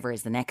 Minnie Driver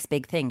is the next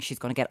big thing. She's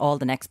going to get all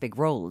the next big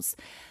roles.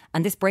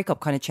 And this breakup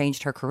kind of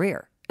changed her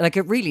career. Like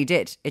it really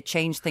did. It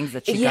changed things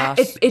that she got.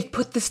 It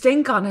put the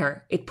stink on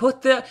her.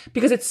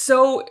 Because it's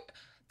so...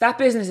 That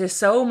business is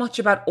so much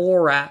about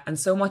aura and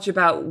so much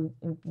about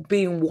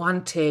being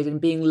wanted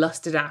and being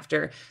lusted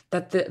after,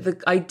 that the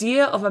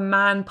idea of a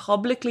man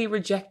publicly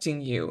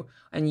rejecting you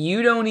and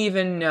you don't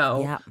even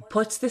know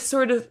puts this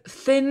sort of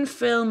thin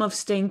film of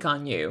stink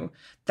on you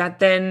that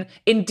then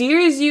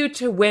endears you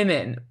to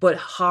women but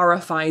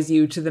horrifies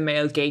you to the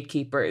male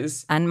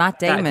gatekeepers. And Matt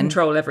Damon that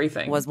control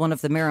everything. Was one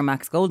of the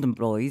Miramax Golden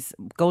Boys,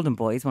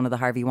 one of the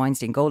Harvey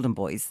Weinstein Golden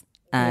Boys.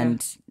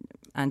 And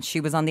and she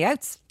was on the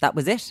outs. That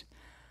was it.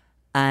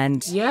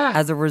 And Yeah.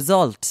 as a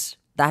result,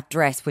 that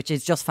dress, which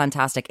is just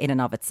fantastic in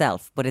and of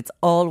itself, but it's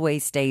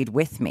always stayed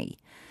with me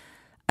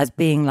as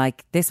being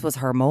like, this was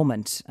her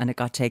moment and it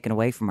got taken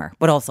away from her.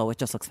 But also, it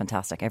just looks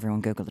fantastic.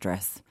 Everyone Google the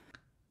dress.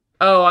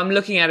 Oh, I'm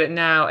looking at it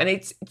now. And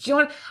it's, do you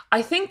know what?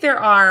 I think there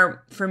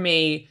are, for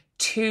me,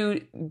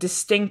 two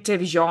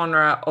distinctive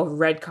genre of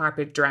red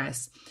carpet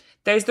dress.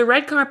 There's the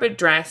red carpet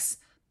dress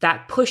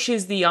that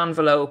pushes the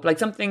envelope, like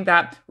something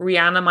that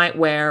Rihanna might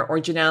wear or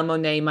Janelle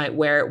Monáe might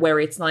wear, where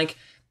it's like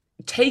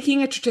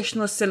taking a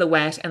traditional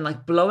silhouette and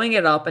like blowing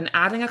it up and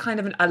adding a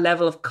kind of a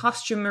level of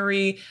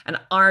costumery and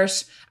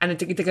art, and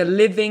it's like a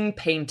living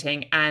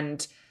painting.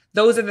 And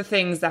those are the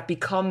things that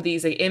become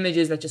these like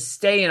images that just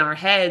stay in our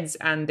heads,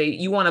 and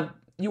you want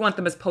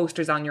them as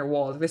posters on your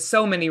wall. There's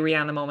so many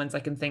Rihanna moments I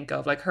can think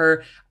of, like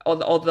her, all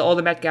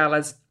the Met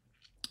Galas,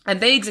 and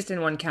they exist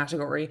in one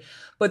category.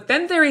 But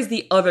then there is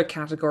the other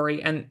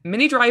category, and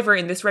Minnie Driver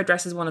in this red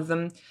dress is one of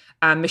them.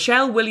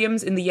 Michelle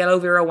Williams in the yellow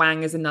Vera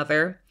Wang is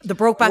another. The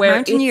Brokeback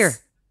Mountain year.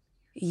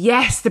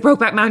 Yes, the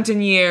Brokeback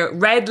Mountain year.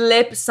 Red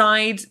lip,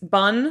 side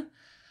bun.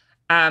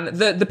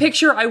 The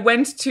picture I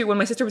went to when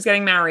my sister was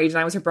getting married and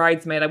I was her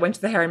bridesmaid, I went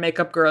to the hair and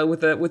makeup girl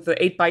with the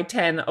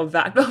 8x10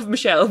 of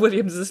Michelle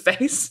Williams's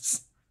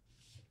face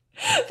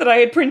that I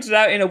had printed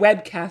out in a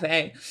web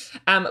cafe.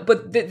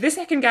 But the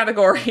second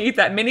category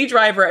that Minnie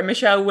Driver and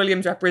Michelle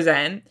Williams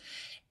represent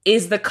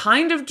is the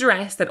kind of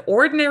dress that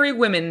ordinary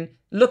women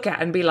look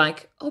at and be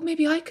like, oh,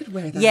 maybe I could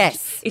wear that.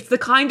 Yes. It's the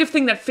kind of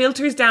thing that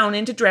filters down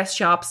into dress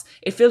shops.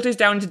 It filters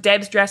down into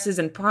Deb's dresses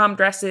and prom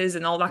dresses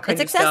and all that kind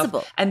of accessible.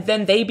 stuff. And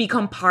then they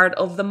become part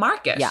of the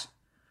market. Yeah.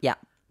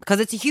 Because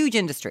it's a huge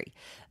industry.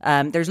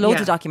 There's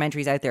loads of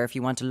documentaries out there if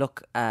you want to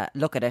look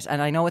at it.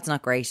 And I know it's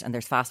not great and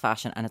there's fast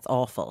fashion and it's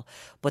awful.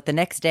 But the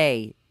next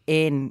day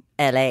in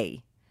LA,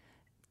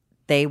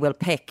 they will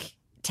pick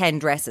 10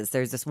 dresses.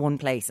 There's this one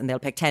place and they'll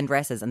pick 10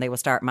 dresses and they will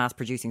start mass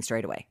producing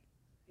straight away.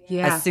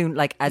 Yeah. As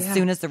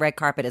soon as the red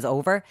carpet is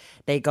over,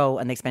 they go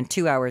and they spend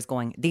 2 hours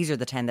going, these are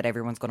the 10 that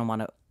everyone's going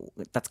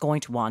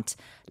to want.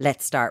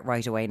 Let's start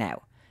right away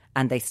now.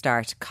 And they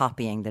start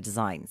copying the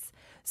designs.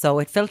 So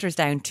it filters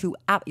down to,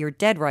 you're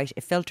dead right,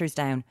 it filters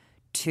down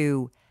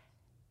to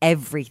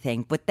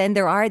everything. But then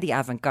there are the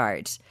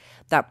avant-garde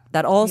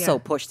that also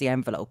push the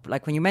envelope.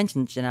 Like when you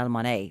mentioned Janelle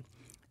Monáe,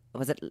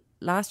 was it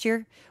last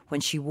year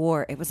when she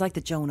wore, it was like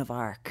the Joan of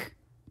Arc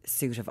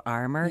suit of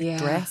armour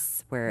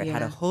dress where it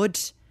had a hood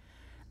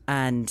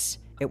and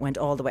it went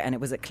all the way, and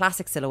it was a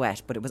classic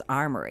silhouette, but it was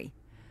armoury.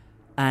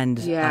 And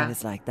I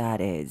was like,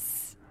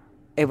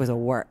 it was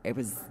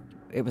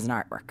an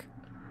artwork.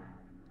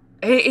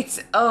 It's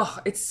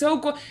so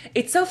good.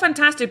 It's so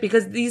fantastic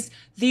because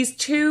these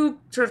two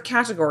sort of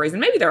categories,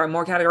 and maybe there are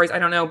more categories, I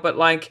don't know, but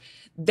like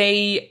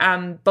they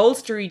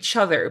bolster each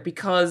other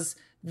because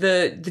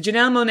the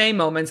Janelle Monáe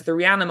moments, the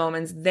Rihanna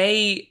moments,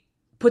 they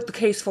put the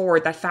case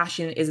forward that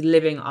fashion is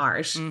living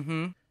art.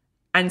 Mm-hmm.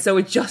 And so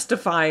it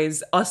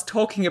justifies us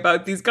talking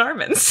about these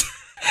garments.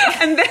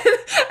 and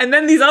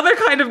then these other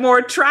kind of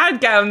more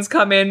trad gowns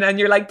come in and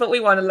you're like, but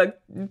we want to look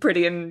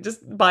pretty and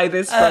just buy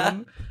this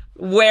from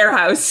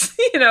Warehouse,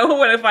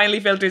 when it finally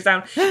filters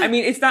down. I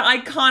mean, it's that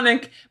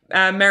iconic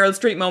Meryl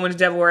Streep moment of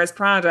Devil Wears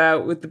Prada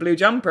with the blue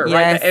jumper,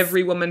 right? That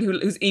every woman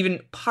who's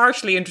even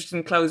partially interested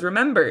in clothes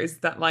remembers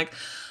that, like,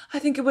 I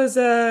think it was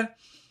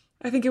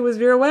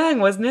Vera Wang,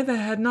 wasn't it? That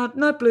had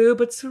not blue,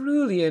 but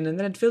cerulean, and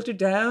then it filtered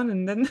down,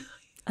 and then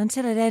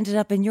until it ended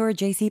up in your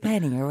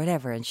JCPenney or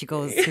whatever, and she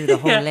goes through the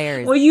whole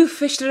layers. Well, you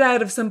fished it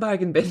out of some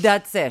bargain bin.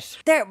 That's it.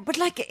 But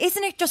like,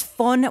 isn't it just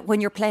fun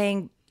when you're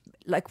playing?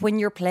 Like when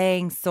you're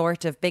playing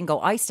sort of bingo.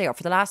 I stay up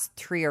for the last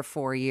 3 or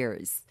 4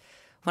 years.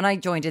 When I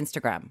joined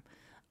Instagram,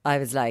 I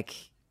was like,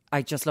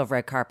 I just love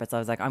red carpets. I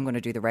was like, I'm going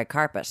to do the red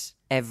carpet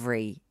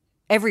every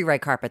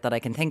red carpet that I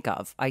can think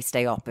of. I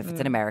stay up. If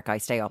it's in America, I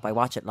stay up. I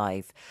watch it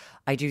live.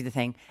 I do the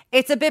thing.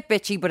 It's a bit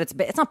bitchy, but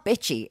it's not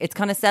bitchy. It's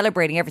kind of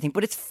celebrating everything,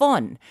 but it's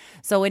fun.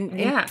 So in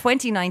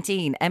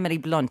 2019, Emily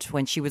Blunt,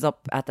 when she was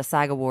up at the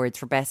SAG Awards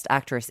for Best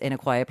Actress in A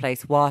Quiet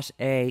Place, what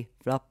a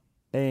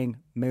flopping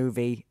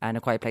movie. And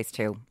A Quiet Place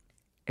 2.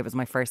 It was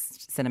my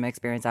first cinema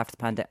experience after the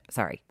pandemic.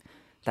 Sorry,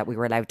 that we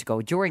were allowed to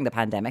go during the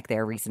pandemic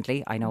there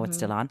recently. I know it's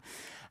still on.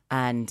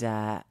 And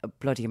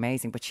bloody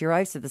amazing. But she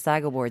arrives to the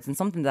SAG Awards in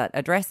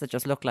a dress that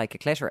just looked like a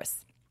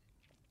clitoris.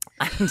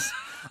 And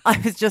I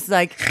was just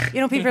like,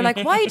 people are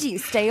like, why do you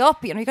stay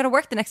up? You got to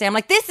work the next day. I'm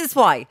like, this is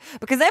why.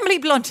 Because Emily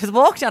Blunt has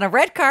walked on a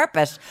red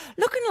carpet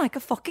looking like a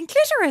fucking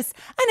clitoris.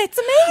 And it's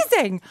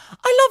amazing.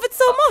 I love it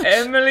so much.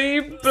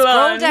 Emily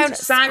Blunt.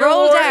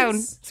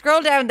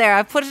 Scroll down there.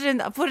 I put it in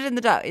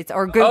the doc.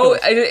 Or Google. Oh,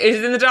 it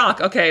is in the doc.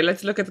 Okay,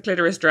 let's look at the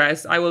clitoris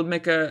dress. I will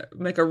make a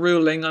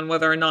ruling on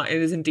whether or not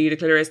it is indeed a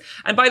clitoris.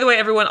 And by the way,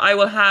 everyone, I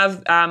will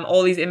have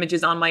all these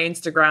images on my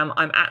Instagram.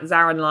 I'm at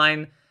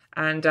Zarenline.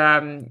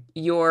 And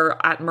you're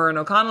at Myrne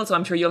O'Connell, so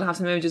I'm sure you'll have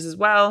some images as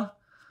well.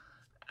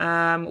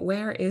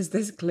 Where is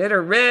this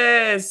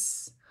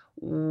clitoris?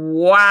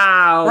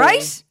 Wow.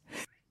 Right?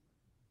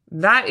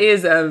 That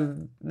is a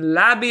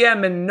labia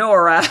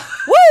minora.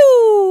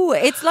 Woo!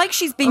 No, it's like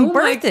she's being Oh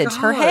my birthed.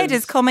 Her head God.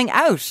 is coming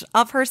out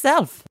of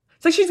herself.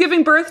 It's like she's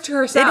giving birth to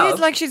herself. It is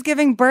like she's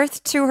giving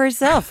birth to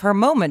herself. Her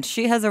moment.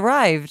 She has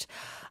arrived.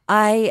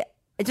 I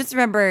just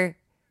remember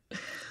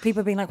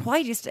people being like,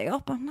 why do you stay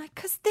up? I'm like,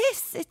 because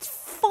it's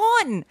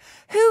fun.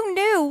 Who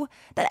knew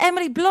that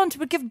Emily Blunt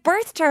would give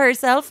birth to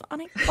herself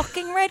on a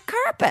fucking red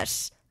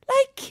carpet?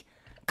 Like,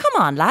 come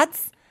on,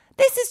 lads.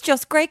 This is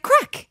just great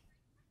crack.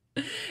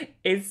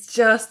 It's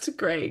just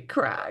great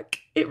crack.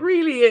 It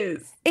really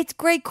is. It's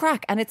great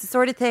crack. And it's the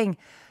sort of thing,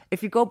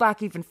 if you go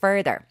back even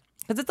further,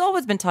 because it's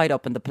always been tied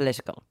up in the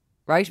political,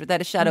 right?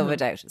 Without a shadow of a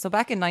doubt. So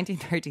back in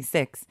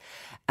 1936,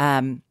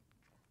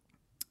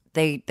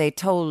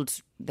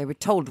 they were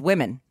told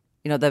women,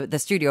 you know, the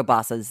studio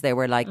bosses, they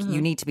were like,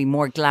 you need to be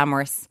more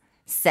glamorous,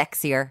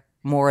 sexier,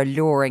 more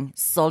alluring,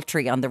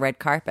 sultry on the red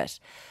carpet.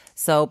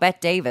 So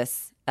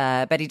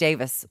Betty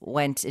Davis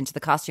went into the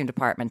costume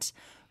department,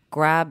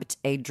 grabbed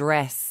a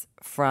dress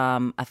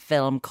from a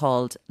film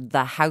called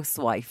The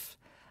Housewife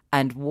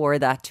and wore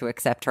that to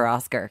accept her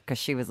Oscar because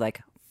she was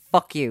like,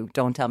 fuck you,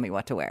 don't tell me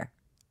what to wear.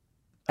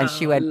 And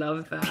she went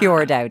love that.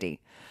 pure dowdy.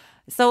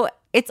 So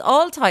it's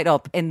all tied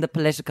up in the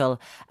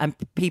political and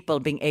people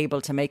being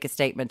able to make a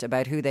statement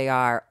about who they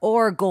are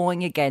or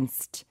going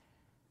against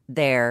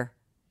their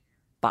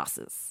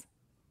bosses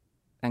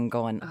and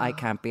going, I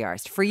can't be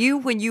arsed. For you,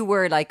 when you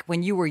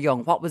were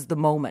young, what was the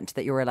moment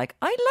that you were like,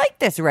 I like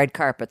this red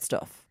carpet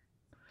stuff?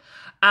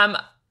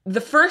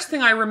 The first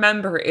thing I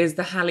remember is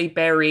the Halle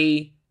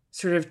Berry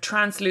sort of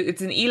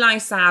it's an Eli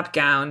Saab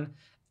gown.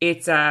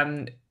 It's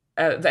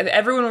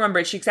everyone will remember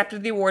it. She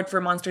accepted the award for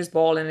Monsters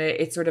Ball, and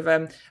it's sort of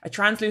a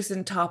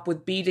translucent top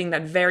with beading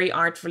that very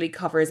artfully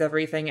covers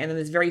everything, and then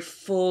this very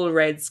full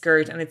red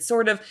skirt, and it's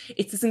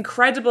this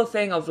incredible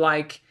thing of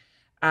like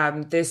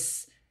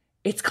this.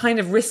 It's kind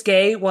of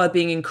risque while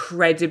being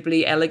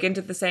incredibly elegant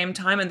at the same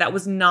time. And that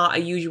was not a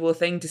usual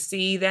thing to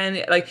see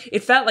then. Like,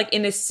 it felt like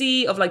in a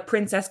sea of like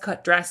princess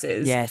cut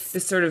dresses. Yes.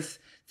 This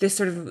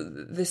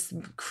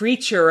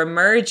creature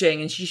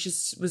emerging, and she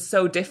just was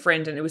so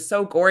different and it was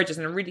so gorgeous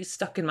and it really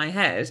stuck in my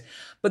head.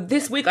 But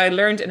this week I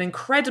learned an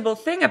incredible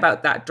thing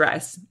about that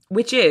dress,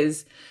 which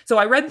is, so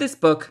I read this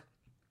book,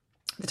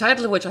 the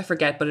title of which I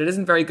forget, but it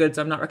isn't very good,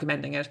 so I'm not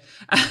recommending it.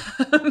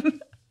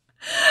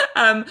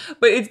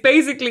 But it's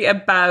basically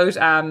about,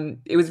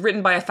 it was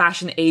written by a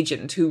fashion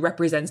agent who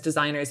represents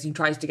designers and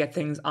tries to get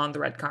things on the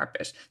red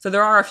carpet. So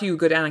there are a few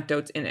good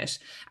anecdotes in it.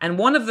 And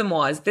one of them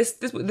was this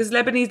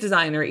Lebanese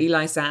designer,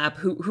 Eli Saab,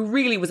 who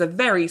really was a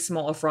very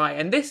small fry.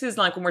 And this is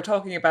like when we're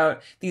talking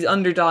about these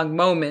underdog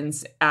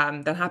moments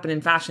that happen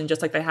in fashion,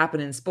 just like they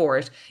happen in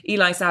sport.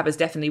 Eli Saab is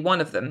definitely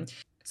one of them.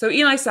 So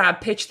Eli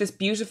Saab pitched this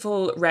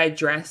beautiful red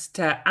dress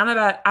to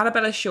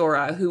Annabella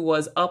Sciorra, who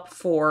was up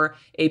for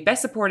a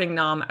Best Supporting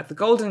nom at the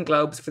Golden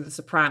Globes for The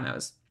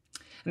Sopranos.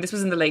 And this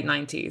was in the late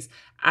 90s.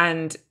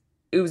 And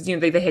it was, you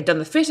know, they had done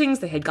the fittings,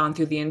 they had gone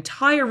through the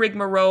entire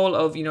rigmarole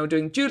of, you know,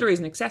 doing jewelleries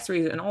and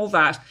accessories and all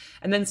that.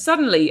 And then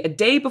suddenly, a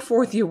day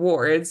before the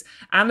awards,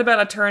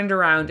 Annabella turned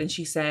around and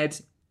she said,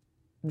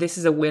 this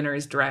is a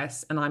winner's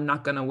dress and I'm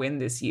not going to win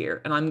this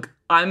year. And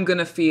I'm going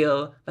to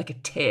feel like a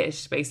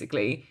tit,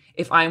 basically,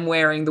 if I'm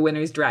wearing the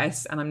winner's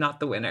dress and I'm not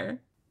the winner.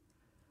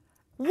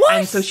 What?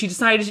 And so she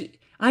decided,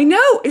 I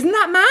know, isn't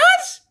that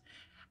mad?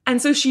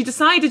 And so she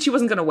decided she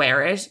wasn't going to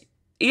wear it.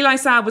 Eli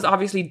Saab was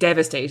obviously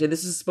devastated.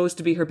 This was supposed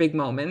to be her big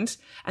moment.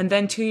 And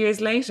then 2 years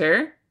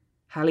later,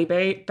 Halle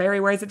Berry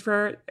wears it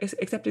for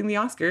accepting the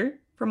Oscar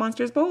for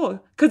Monsters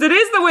Ball. Because it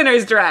is the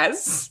winner's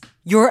dress.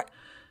 Are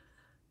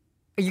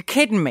you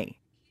kidding me?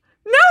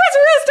 No, it's a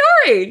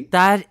real story.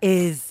 That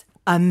is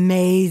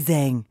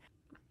amazing.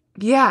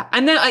 Yeah,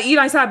 and then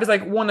Eli Saab is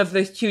like one of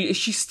the huge.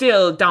 She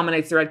still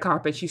dominates the red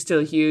carpet. She's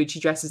still huge.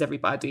 She dresses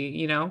everybody,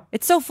 you know.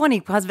 It's so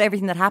funny because of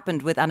everything that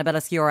happened with Annabella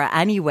Sciorra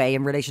anyway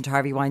in relation to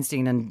Harvey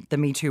Weinstein and the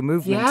Me Too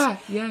movement.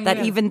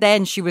 That even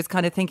then she was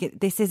kind of thinking,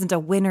 this isn't a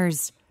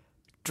winner's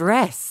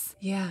dress.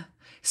 Yeah.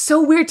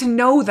 So weird to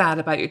know that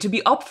about you, to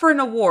be up for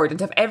an award and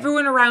to have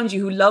everyone around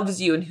you who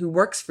loves you and who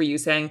works for you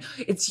saying,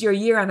 it's your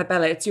year,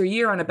 Annabella, it's your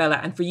year, Annabella.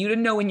 And for you to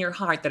know in your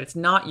heart that it's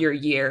not your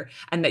year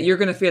and that you're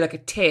going to feel like a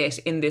tit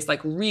in this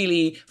like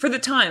really, for the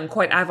time,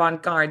 quite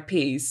avant-garde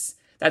piece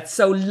that's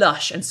so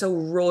lush and so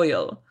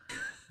royal.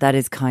 That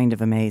is kind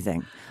of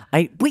amazing.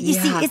 But you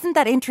see, isn't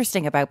that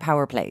interesting about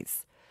power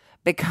plays?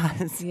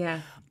 Because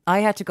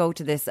I had to go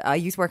to this, I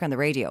used to work on the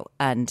radio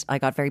and I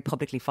got very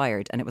publicly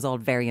fired and it was all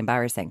very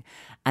embarrassing.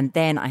 And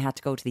then I had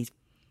to go to these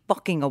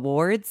fucking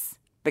awards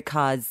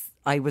because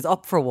I was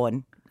up for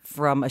one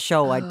from a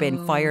show I'd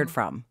been fired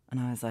from.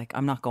 And I was like,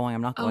 I'm not going.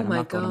 I'm not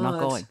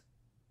going.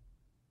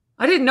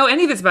 I didn't know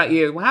any of this about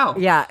you. Wow.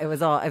 Yeah, it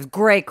was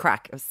great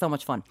crack. It was so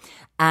much fun.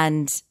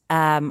 And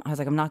I was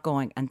like, I'm not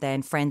going. And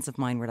then friends of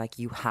mine were like,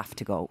 you have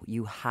to go.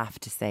 You have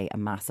to say a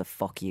massive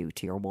fuck you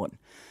to your one.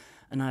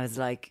 And I was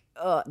like,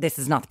 oh, this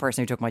is not the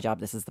person who took my job.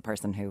 This is the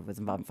person who was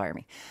involved in firing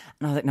me.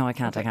 And I was like, no, I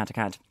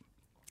can't.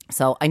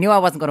 So I knew I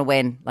wasn't going to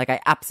win. Like,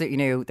 I absolutely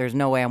knew there's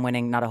no way I'm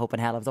winning. Not a hope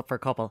in hell. I was up for a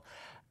couple.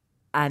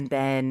 And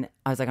then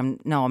I was like,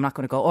 no, I'm not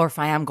going to go. Or if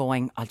I am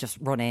going, I'll just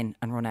run in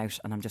and run out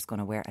and I'm just going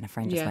to wear it. And a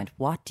friend just went,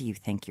 what do you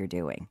think you're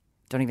doing?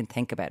 Don't even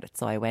think about it.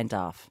 So I went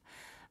off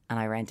and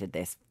I rented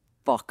this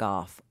fuck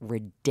off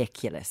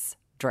ridiculous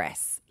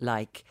dress.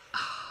 Like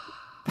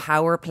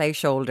power play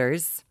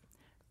shoulders,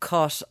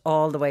 cut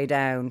all the way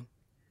down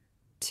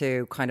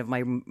to kind of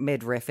my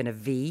midriff in a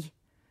V.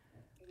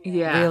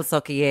 Yeah. Real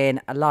sucky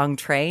in, a long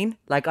train.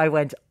 Like I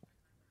went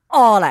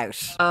all out.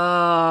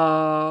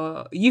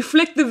 Oh, you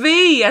flicked the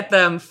V at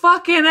them.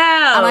 Fucking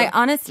hell. And I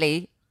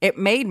honestly, it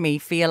made me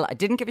feel I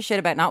didn't give a shit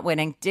about not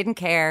winning, didn't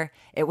care.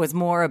 It was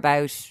more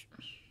about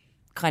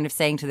kind of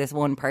saying to this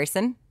one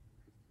person,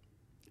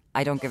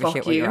 I don't give a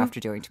shit what you're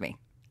after doing to me.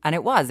 And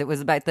it was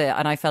about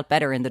and I felt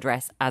better in the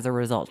dress as a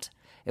result.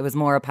 It was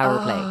more a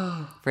power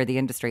play for the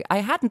industry. I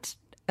hadn't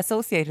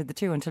associated the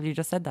two until you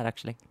just said that,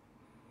 actually.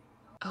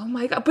 Oh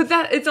my God. But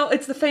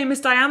it's the famous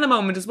Diana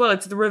moment as well.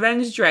 It's the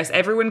revenge dress.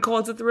 Everyone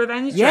calls it the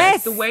revenge dress.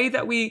 Yes. The way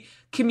that we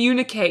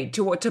communicate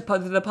to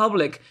the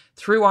public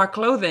through our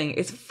clothing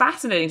is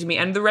fascinating to me.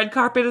 And the red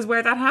carpet is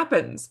where that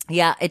happens.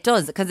 Yeah, it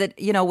does. Because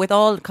with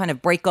all kind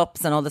of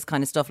breakups and all this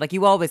kind of stuff, like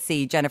you always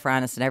see Jennifer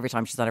Aniston every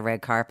time she's on a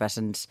red carpet,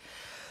 and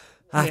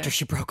after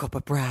she broke up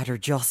with Brad or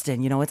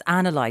Justin, it's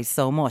analysed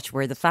so much,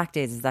 where the fact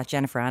is that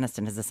Jennifer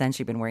Aniston has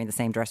essentially been wearing the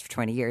same dress for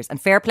 20 years.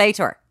 And fair play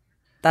to her.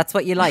 That's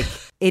what you like.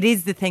 It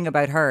is the thing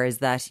about her is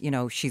that,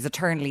 she's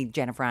eternally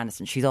Jennifer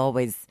Aniston. She's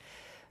always...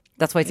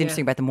 That's why it's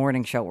interesting about the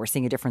morning show. We're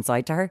seeing a different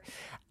side to her.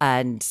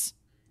 And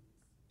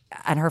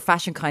her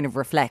fashion kind of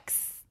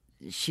reflects...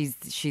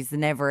 She's the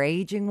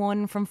never-aging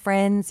one from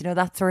Friends,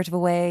 that sort of a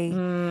way.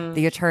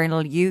 The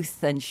eternal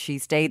youth, and she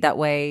stayed that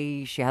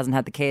way. She hasn't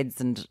had the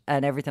kids and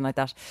everything like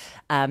that.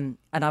 And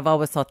I've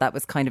always thought that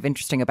was kind of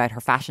interesting about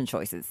her fashion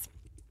choices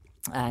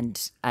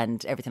and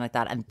everything like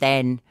that. And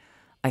then...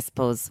 I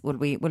suppose, will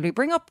we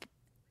talk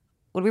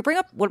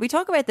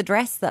about the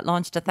dress that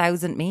launched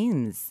 1,000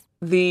 memes?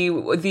 The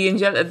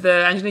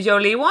Angelina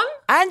Jolie one?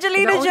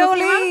 Angelina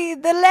Jolie,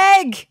 the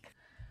leg.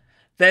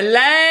 The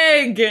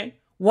leg.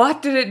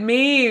 What did it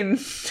mean?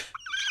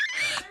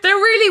 There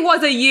really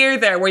was a year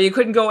there where you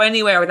couldn't go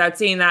anywhere without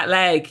seeing that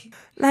leg.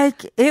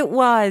 Like it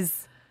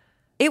was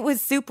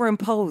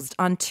superimposed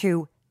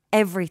onto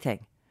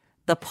everything.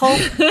 The Pope,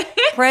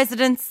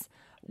 presidents,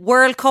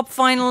 World Cup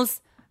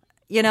finals,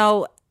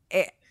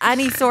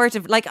 any sort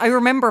of, like, I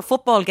remember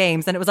football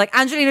games and it was like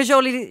Angelina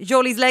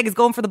Jolie's leg is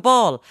going for the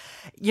ball.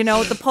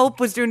 The Pope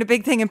was doing a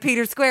big thing in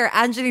Peter Square.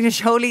 Angelina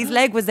Jolie's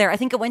leg was there. I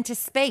think it went to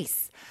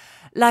space.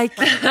 Like,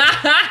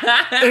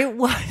 it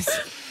was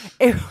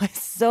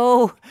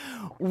so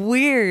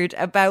weird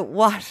about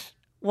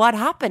what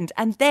happened.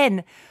 And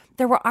then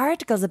there were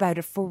articles about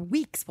it for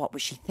weeks. What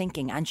was she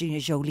thinking? Angelina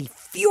Jolie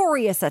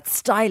furious at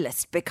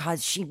stylist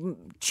because she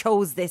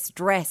chose this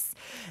dress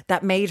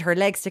that made her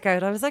leg stick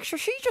out. I was like, sure,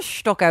 she just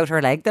stuck out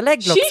her leg. The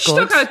leg looks good. She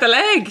stuck out the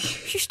leg.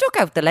 She stuck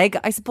out the leg.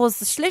 I suppose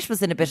the slit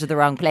was in a bit of the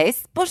wrong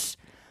place, but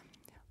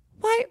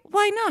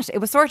why not? It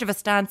was sort of a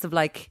stance of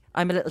like,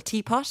 I'm a little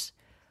teapot,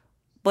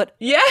 but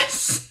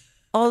yes,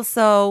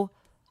 also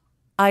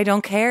I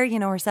don't care.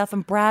 Herself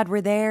and Brad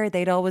were there.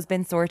 They'd always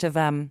been sort of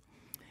a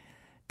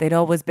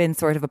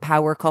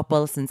power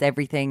couple since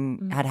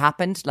everything had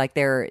happened. Like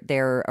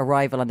their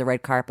arrival on the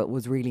red carpet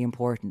was really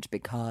important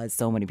because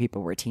so many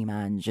people were Team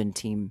Ange and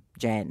Team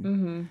Jen.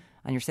 Mm-hmm.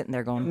 And you're sitting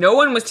there going, no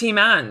one was Team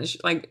Ange.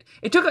 Like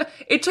it took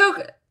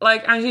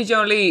like Angelina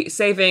Jolie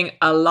saving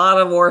a lot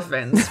of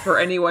orphans for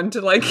anyone to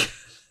like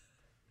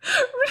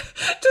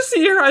to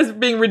see her as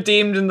being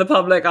redeemed in the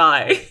public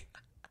eye.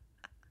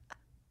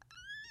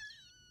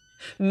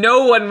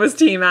 No one was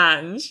Team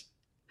Ange.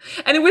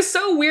 And it was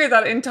so weird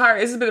that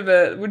this is a bit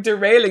of we're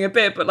derailing a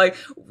bit, but like,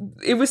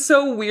 it was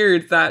so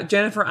weird that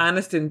Jennifer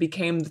Aniston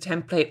became the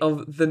template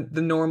of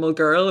the normal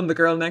girl and the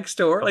girl next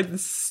door, like the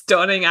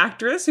stunning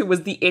actress who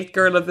was the it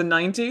girl of the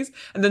 90s.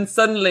 And then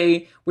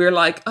suddenly we're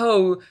like,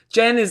 oh,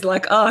 Jen is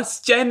like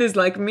us. Jen is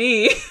like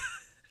me.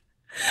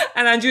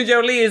 And Angelina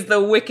Jolie is the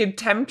wicked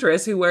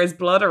temptress who wears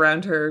blood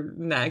around her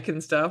neck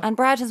and stuff. And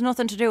Brad has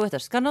nothing to do with it.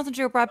 It's got nothing to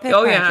do with Brad Pitt.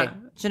 Oh, apparently.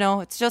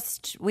 Yeah. It's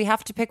just, we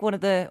have to pick one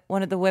of the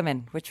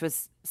women, which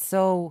was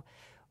so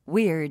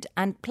weird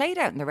and played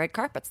out in the red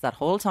carpets that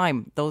whole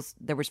time.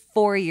 There was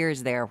 4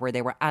 years there where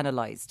they were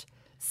analysed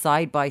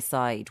side by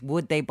side.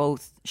 Would they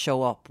both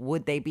show up?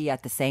 Would they be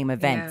at the same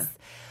events?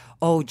 Yeah.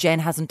 Oh, Jen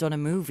hasn't done a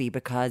movie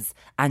because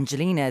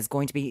Angelina is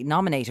going to be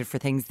nominated for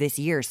things this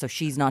year, so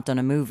she's not done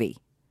a movie.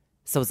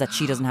 So that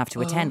she doesn't have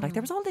to attend. Like,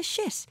 there was all this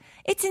shit.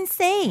 It's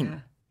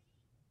insane.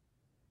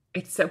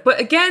 Yeah. But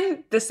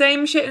again, the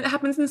same shit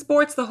happens in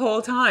sports the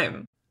whole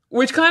time.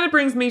 Which kind of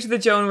brings me to the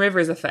Joan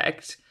Rivers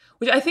effect,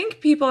 which I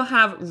think people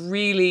have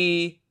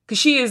really... Because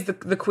she is the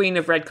queen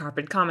of red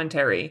carpet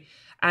commentary.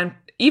 And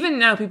even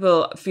now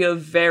people feel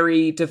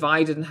very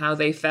divided in how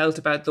they felt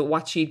about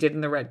what she did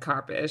in the red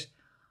carpet.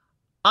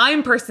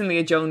 I'm personally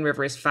a Joan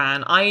Rivers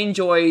fan. I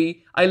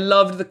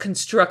loved the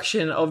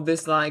construction of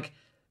this, like,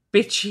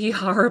 bitchy,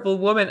 horrible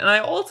woman. And I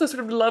also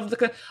sort of love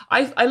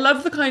I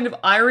love the kind of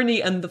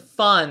irony and the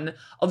fun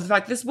of the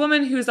fact this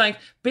woman who's like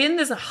been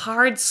this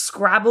hard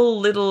scrabble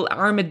little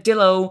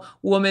armadillo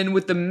woman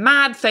with the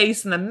mad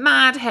face and the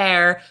mad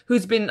hair,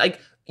 who's been like,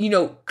 you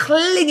know,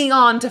 clinging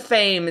on to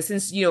fame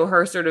since, you know,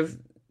 her sort of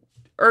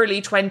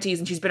early 20s,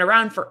 and she's been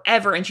around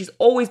forever, and she's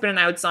always been an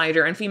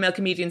outsider, and female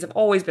comedians have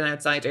always been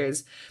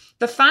outsiders.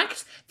 The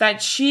fact that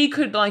she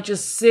could like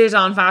just sit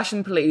on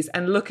Fashion Police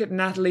and look at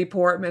Natalie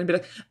Portman and be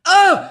like,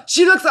 oh,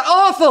 she looks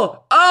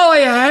awful. Oh, I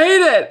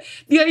hate it.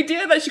 The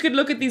idea that she could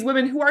look at these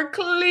women who are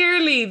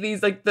clearly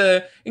these like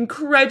the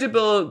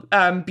incredible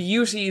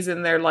beauties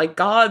in their like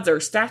gods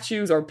or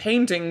statues or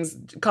paintings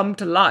come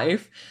to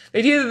life. The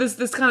idea that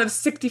this kind of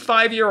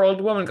 65-year-old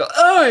woman go,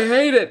 oh, I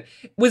hate it,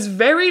 was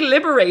very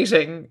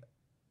liberating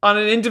on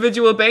an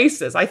individual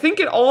basis. I think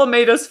it all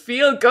made us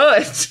feel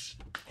good.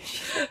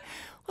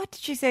 What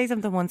did she say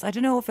something once? I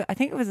don't know if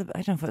it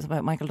was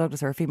about Michael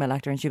Douglas or a female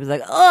actor, and she was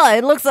like, oh,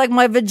 it looks like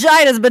my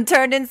vagina's been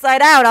turned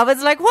inside out. I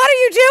was like, what are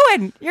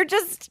you doing?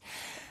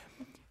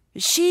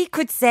 She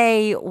could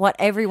say what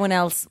everyone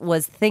else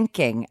was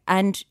thinking,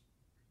 and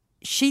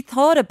she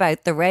thought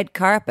about the red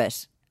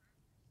carpet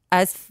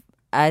as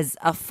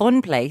a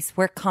fun place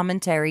where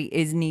commentary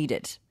is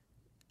needed.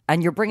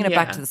 And you're bringing it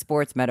back to the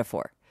sports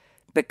metaphor,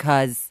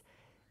 because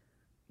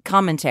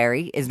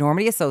commentary is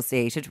normally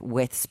associated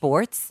with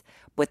sports.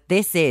 But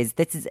this is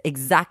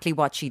exactly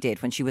what she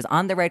did when she was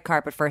on the red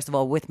carpet, first of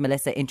all, with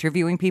Melissa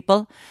interviewing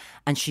people.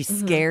 And she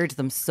scared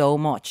them so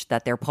much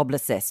that their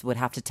publicists would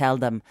have to tell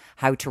them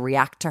how to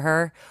react to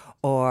her.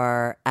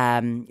 Or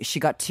she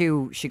got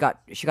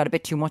a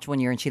bit too much one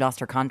year, and she lost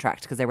her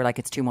contract because they were like,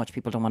 it's too much.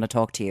 People don't want to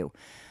talk to you.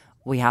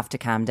 We have to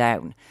calm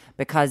down.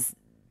 Because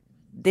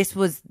this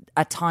was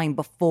a time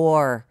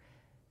before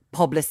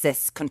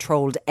publicists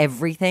controlled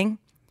everything.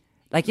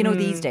 Like, you know,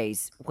 these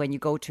days when you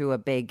go to a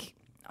big...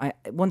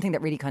 one thing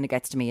that really kind of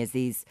gets to me is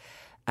these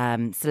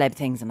celeb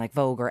things in like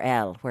Vogue or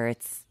Elle, where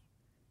it's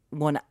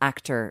one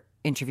actor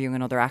interviewing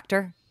another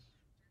actor.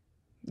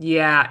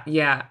 Yeah.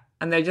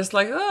 And they're just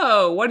like,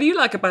 oh, what do you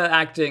like about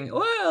acting?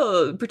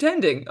 Well,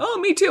 pretending. Oh,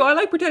 me too. I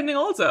like pretending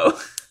also.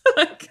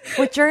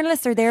 But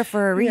journalists are there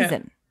for a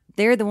reason. Yeah.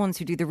 They're the ones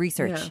who do the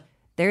research. Yeah.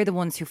 They're the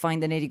ones who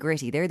find the nitty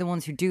gritty. They're the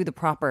ones who do the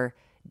proper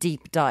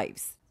deep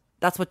dives.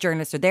 That's what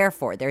journalists are there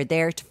for. They're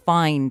there to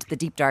find the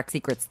deep, dark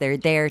secrets. They're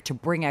there to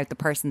bring out the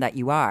person that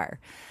you are.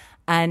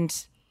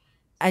 And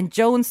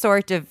Joan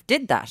sort of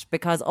did that,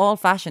 because all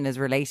fashion is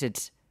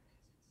related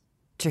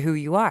to who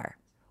you are,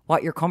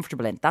 what you're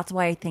comfortable in. That's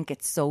why I think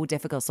it's so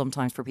difficult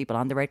sometimes for people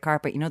on the red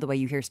carpet. You know, the way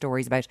you hear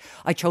stories about,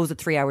 I chose it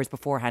 3 hours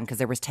beforehand because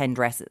there was 10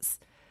 dresses.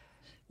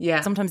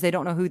 Yeah. Sometimes they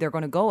don't know who they're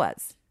going to go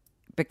as.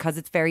 Because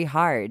it's very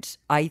hard,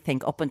 I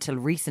think, up until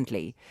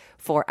recently,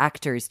 for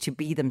actors to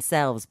be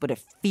themselves. But it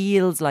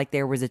feels like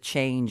there was a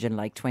change in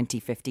like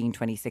 2015,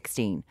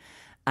 2016.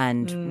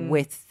 And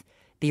with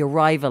the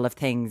arrival of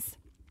things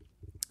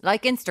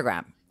like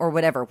Instagram or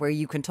whatever, where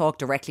you can talk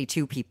directly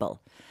to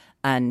people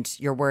and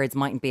your words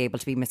mightn't be able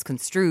to be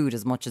misconstrued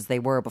as much as they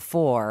were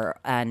before.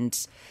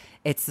 And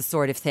it's the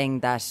sort of thing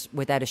that,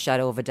 without a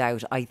shadow of a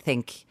doubt, I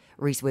think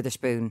Reese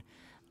Witherspoon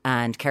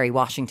and Kerry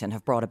Washington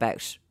have brought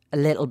about a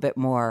little bit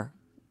more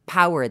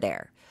power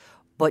there.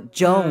 But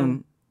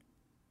Joan,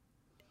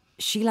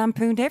 she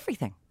lampooned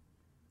everything,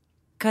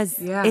 because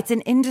it's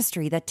an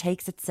industry that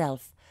takes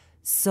itself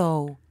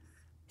so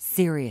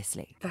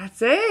seriously.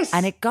 That's it.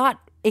 And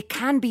it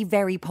can be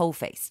very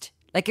po-faced.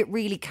 Like, it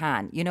really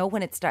can. You know,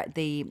 when it started,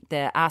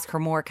 the Ask Her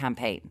More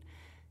campaign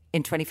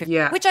in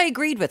 2015, which I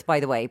agreed with, by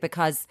the way,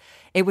 because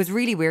it was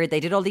really weird. They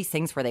did all these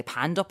things where they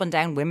panned up and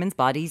down women's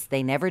bodies.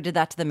 They never did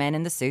that to the men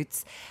in the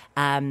suits.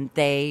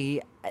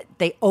 They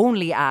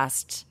only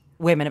asked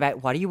women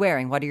about, what are you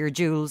wearing? What are your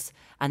jewels?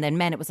 And then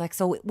men, it was like,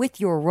 so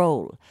with your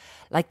role.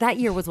 Like, that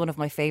year was one of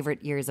my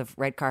favourite years of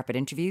red carpet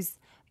interviews,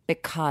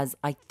 because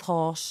I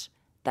thought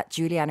that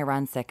Juliana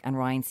Rancic and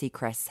Ryan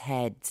Seacrest's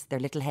heads, their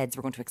little heads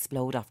were going to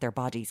explode off their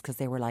bodies, because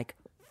they were like,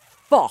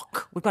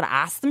 fuck, we've got to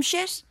ask them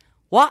shit?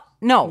 What?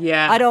 No.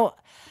 Yeah. I don't,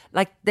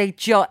 like,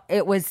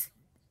 it was,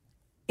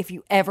 if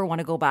you ever want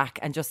to go back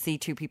and just see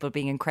two people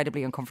being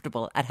incredibly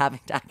uncomfortable at having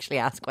to actually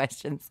ask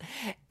questions,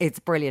 it's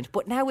brilliant.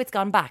 But now it's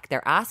gone back.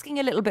 They're asking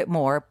a little bit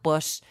more,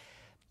 but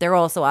they're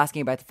also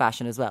asking about the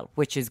fashion as well,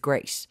 which is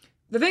great.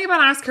 The thing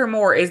about Ask Her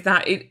More is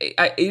that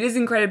it is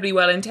incredibly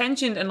well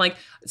intentioned, and like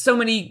so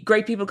many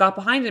great people got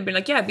behind it and been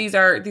like, yeah, these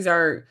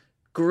are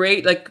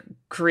great, like,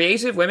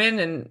 creative women,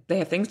 and they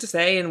have things to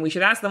say, and we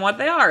should ask them what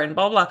they are, and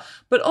blah blah.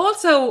 But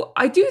also,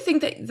 I do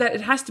think that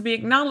it has to be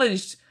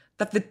acknowledged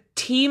that the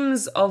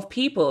teams of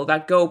people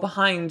that go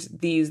behind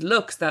these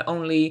looks that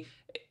only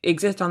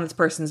exist on this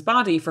person's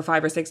body for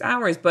 5 or 6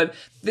 hours, but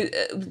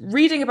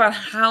reading about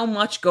how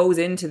much goes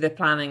into the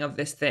planning of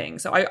this thing.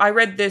 So I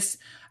read this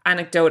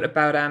anecdote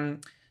about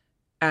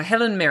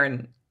Helen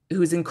Mirren,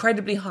 who's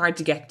incredibly hard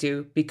to get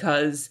to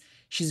because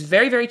she's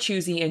very, very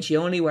choosy and she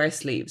only wears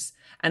sleeves.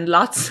 And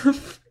lots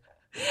of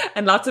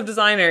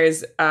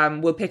designers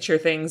will picture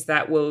things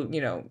that will,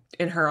 you know,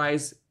 in her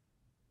eyes,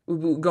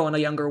 go on a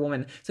younger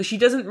woman. So she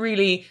doesn't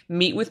really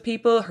meet with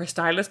people. Her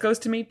stylist goes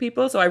to meet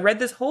people. So I read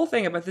this whole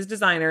thing about this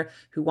designer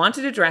who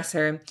wanted to dress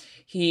her.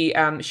 She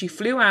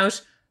flew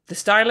out, the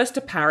stylist,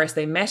 to Paris.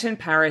 They met in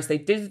Paris. They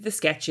did the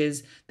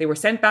sketches. They were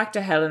sent back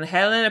to Helen.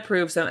 Helen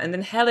approved them. And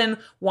then Helen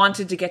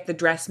wanted to get the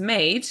dress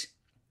made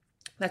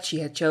that she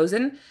had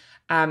chosen.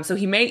 So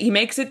he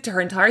makes it to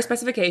her entire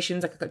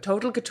specifications, like a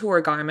total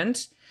couture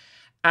garment.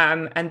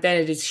 And then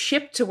it is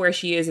shipped to where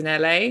she is in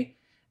LA.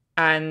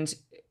 And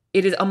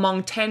it is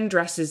among 10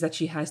 dresses that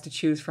she has to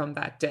choose from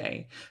that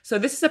day. So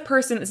this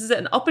is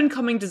an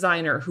up-and-coming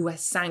designer who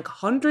has sank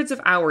hundreds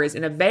of hours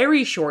in a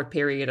very short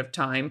period of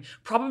time,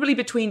 probably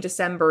between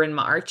December and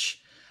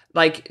March,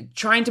 like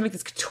trying to make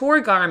this couture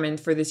garment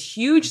for this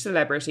huge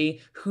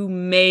celebrity who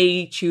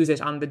may choose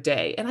it on the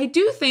day. And I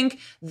do think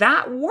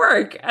that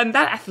work and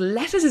that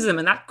athleticism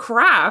and that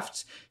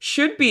craft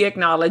should be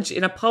acknowledged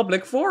in a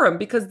public forum,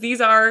 because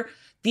these are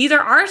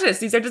artists,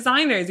 these are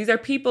designers, these are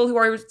people who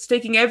are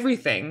staking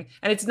everything.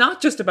 And it's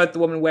not just about the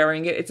woman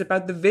wearing it, it's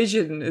about the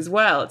vision as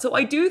well. So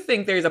I do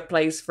think there's a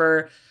place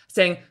for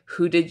saying,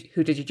 who did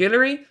your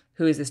jewellery?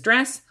 Who is this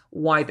dress?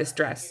 Why this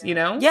dress? You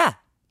know? Yeah,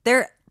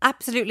 there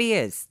absolutely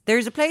is.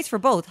 There's a place for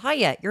both.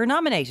 Hiya, you're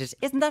nominated.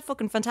 Isn't that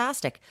fucking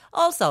fantastic?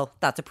 Also,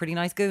 that's a pretty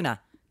nice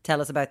guna. Tell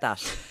us about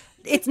that.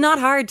 It's not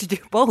hard to do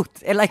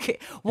both.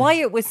 Like, why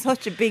it was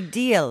such a big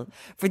deal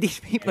for these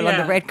people on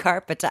the red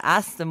carpet to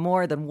ask them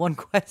more than one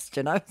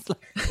question. I was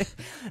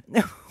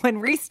like, when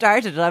Reese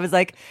started it, I was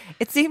like,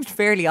 it seemed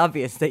fairly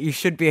obvious that you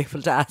should be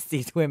able to ask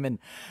these women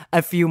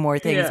a few more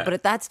things. Yeah. But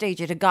at that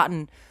stage, it had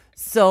gotten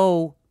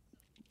so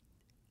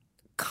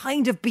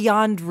kind of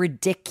beyond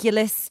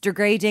ridiculous,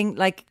 degrading.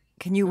 Like,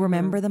 can you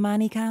remember the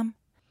Manny Cam?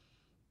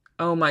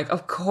 Oh my,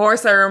 of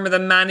course I remember the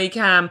Manny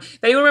Cam. If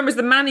anyone remembers,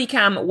 the Manny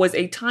Cam was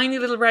a tiny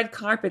little red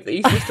carpet that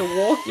you used to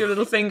walk your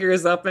little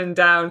fingers up and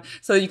down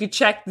so you could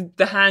check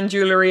the hand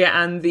jewellery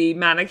and the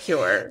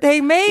manicure.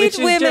 They made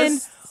women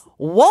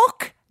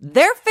walk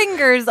their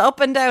fingers up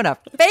and down a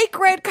fake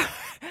red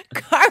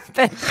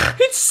carpet.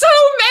 It's so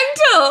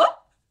mental.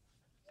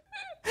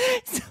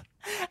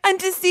 And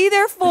to see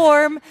their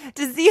form,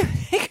 to see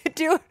if they could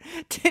do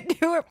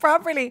it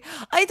properly,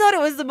 I thought it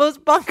was the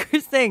most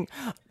bonkers thing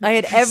I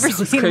had ever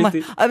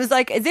seen. I was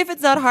like, as if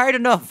it's not hard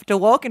enough to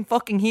walk in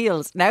fucking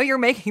heels. Now you're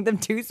making them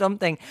do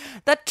something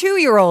that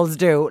 2-year-olds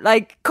do.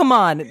 Like, come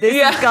on, this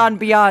has gone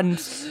beyond.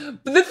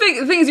 But the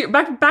thing is,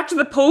 back to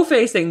the pole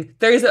facing.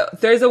 There's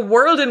a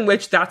world in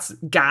which that's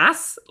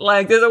gas.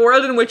 Like, there's a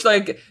world in which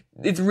like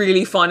it's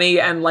really funny,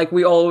 and like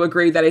we all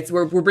agree that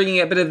we're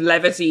bringing a bit of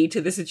levity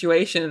to the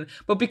situation.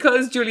 But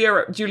because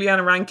Juliana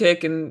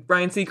Rancic and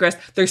Ryan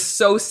Seacrest, they're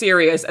so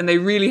serious and they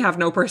really have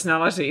no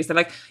personalities. They're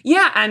like,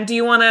 yeah, and do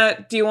you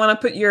wanna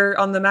put your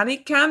on the Manny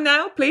Cam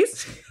now,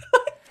 please?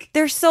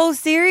 They're so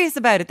serious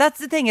about it. That's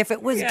the thing. If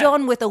it was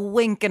done with a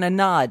wink and a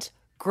nod,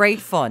 great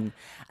fun.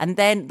 And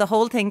then the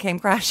whole thing came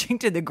crashing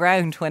to the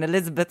ground when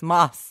Elizabeth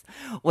Moss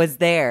was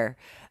there,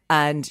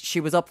 and she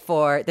was up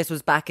for, this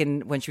was back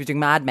in when she was doing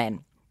Mad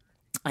Men.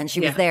 And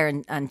she was there,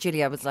 and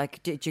Juliana was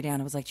like, do you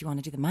want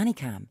to do the Manny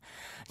Cam?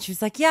 She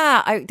was like,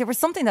 yeah, there was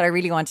something that I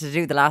really wanted to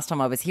do the last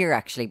time I was here,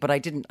 actually, but I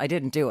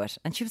didn't do it.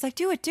 And she was like,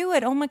 do it.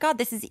 Oh my God,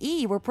 this is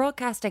E! We're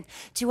broadcasting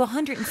to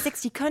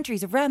 160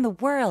 countries around the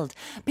world.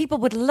 People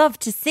would love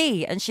to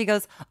see. And she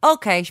goes,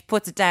 okay. She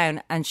puts it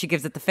down and she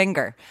gives it the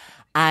finger.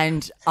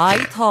 And I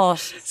thought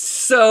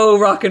so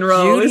rock and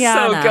roll.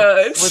 Juliana is so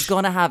good. Was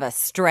going to have a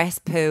stress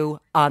poo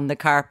on the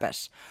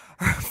carpet.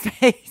 Her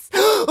face.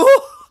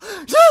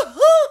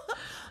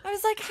 I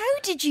was like, how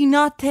did you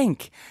not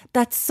think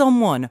that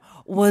someone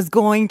was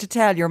going to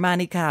tell your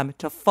Manny Cam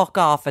to fuck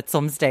off at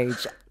some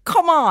stage?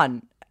 Come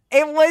on.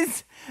 It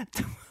was...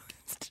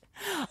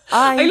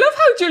 I love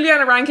how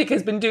Juliana Rancic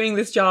has been doing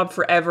this job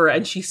forever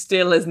and she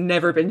still has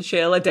never been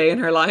chill a day in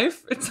her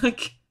life. It's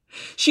like,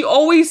 she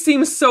always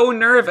seems so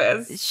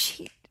nervous.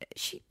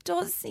 She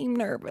does seem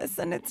nervous,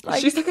 and it's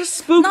like she's like a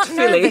spooked not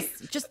filly.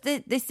 Nervous, just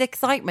this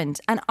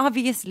excitement. And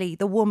obviously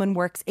the woman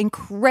works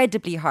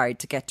incredibly hard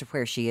to get to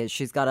where she is.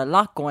 She's got a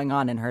lot going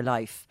on in her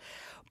life,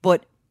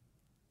 but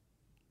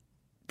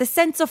the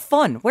sense of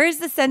fun, where's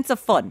the sense of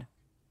fun?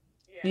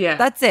 Yeah,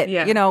 that's it.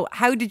 Yeah. You know,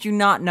 how did you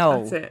not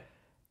know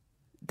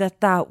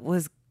that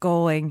was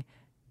going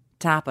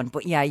to happen?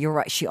 But yeah, you're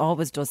right, she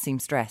always does seem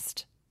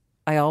stressed.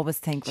 I always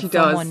think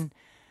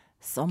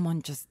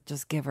someone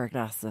just give her a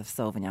glass of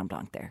Sauvignon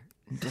Blanc there.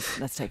 Just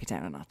let's take it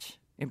down a notch.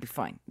 It'll be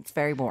fine. It's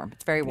very warm.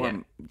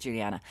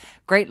 Juliana.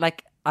 Great.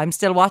 Like, I'm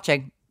still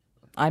watching.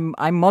 I'm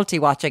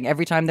multi-watching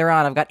every time they're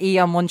on. I've got E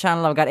on one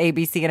channel. I've got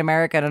ABC in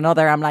America on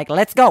another. I'm like,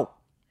 let's go.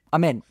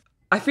 I'm in.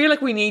 I feel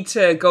like we need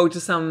to go to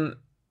some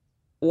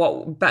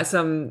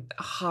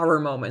horror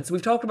moments.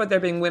 We've talked about there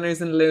being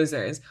winners and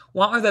losers.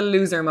 What are the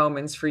loser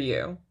moments for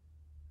you?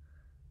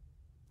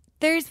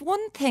 There's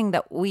one thing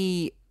that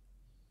we...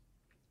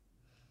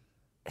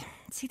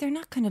 See, they're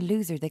not kind of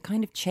loser. They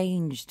kind of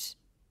changed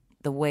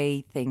the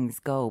way things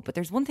go. But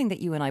there's one thing that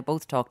you and I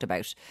both talked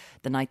about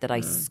the night that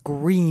I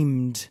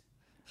screamed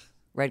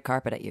red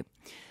carpet at you.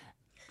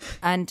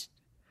 And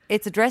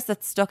it's a dress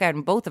that stuck out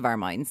in both of our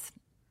minds.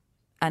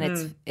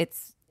 And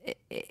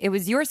it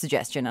was your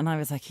suggestion. And I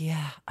was like,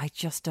 yeah, I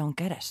just don't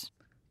get it.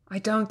 I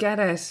don't get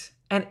it.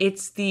 And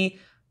it's the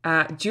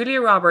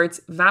Julia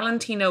Roberts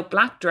Valentino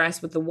black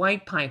dress with the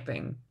white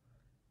piping.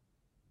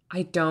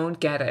 I don't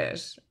get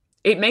it.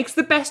 It makes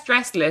the best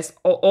dress list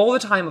all the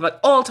time, of like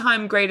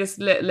all-time greatest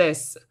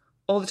lists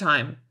all the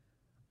time.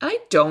 I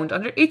don't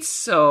it's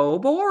so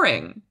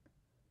boring.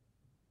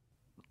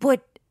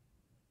 But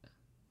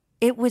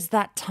it was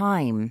that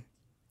time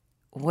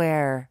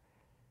where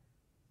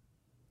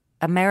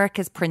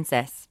America's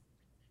Princess,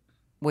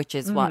 which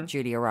is what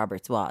Julia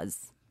Roberts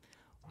was,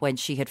 when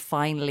she had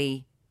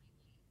finally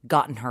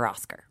gotten her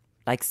Oscar.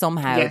 Like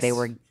somehow they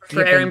were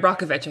for Erin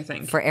Brockovich, I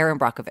think. For Erin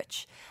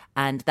Brockovich.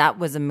 And that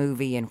was a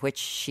movie in which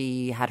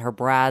she had her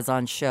bras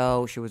on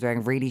show. She was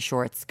wearing really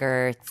short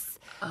skirts.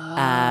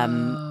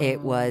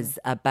 It was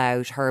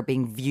about her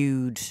being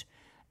viewed,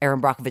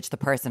 Erin Brockovich, the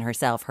person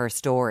herself, her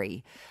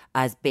story,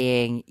 as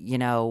being, you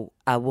know,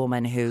 a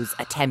woman who's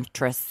a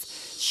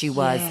temptress. She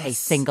was a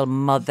single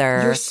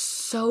mother. You're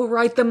so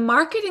right. The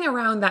marketing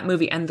around that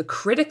movie and the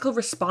critical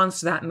response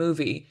to that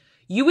movie,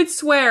 you would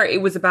swear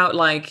it was about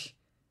like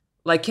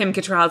Kim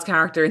Cattrall's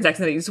character in Sex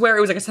and the City. You swear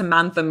it was like a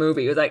Samantha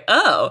movie. It was like,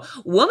 oh,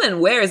 woman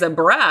wears a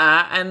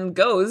bra and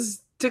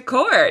goes to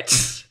court.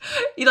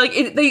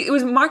 It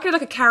was marketed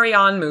like a Carry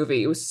On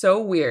movie. It was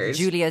so weird.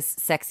 Julia's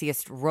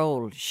sexiest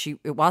role,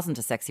 it wasn't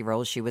a sexy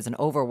role. She was an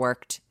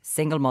overworked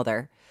single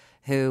mother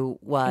who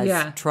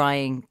was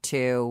trying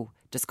to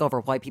discover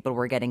why people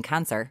were getting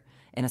cancer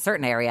in a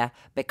certain area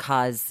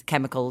because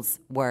chemicals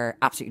were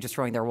absolutely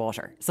destroying their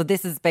water. So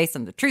this is based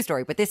on the true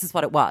story, but this is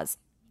what it was.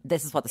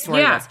 This is what the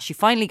story was. She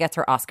finally gets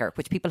her Oscar,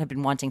 which people have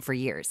been wanting for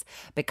years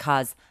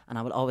because, and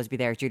I will always be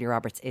there, Julia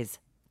Roberts is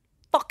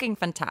fucking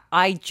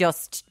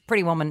fantastic.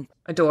 Pretty Woman.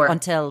 Adore.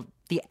 Until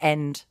the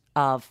end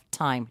of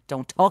time.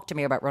 Don't talk to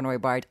me about Runaway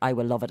Bride. I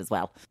will love it as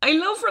well. I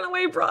love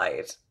Runaway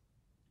Bride.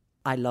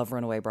 I love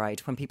Runaway Bride.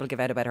 When people give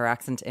out about her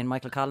accent in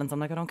Michael Collins, I'm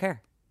like, I don't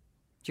care.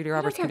 Julia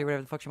Roberts can do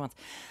whatever the fuck she wants.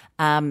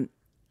 And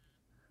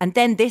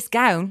then this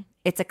gown,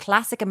 it's a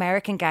classic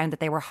American gown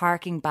that they were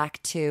harking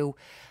back to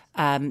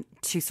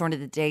sort of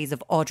the days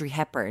of Audrey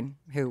Hepburn,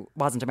 who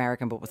wasn't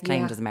American but was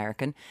claimed as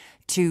American,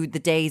 to the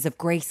days of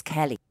Grace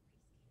Kelly.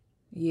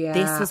 Yeah.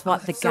 This was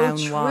what the gown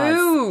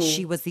was.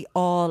 She was the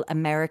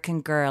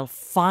all-American girl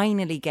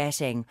finally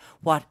getting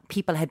what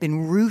people had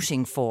been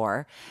rooting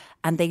for.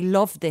 And they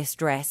loved this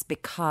dress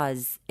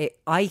because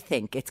I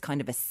think it's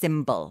kind of a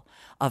symbol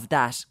of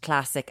that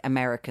classic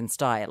American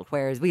style.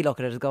 Whereas we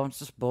look at it as going, it's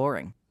just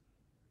boring.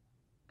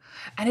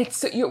 And it's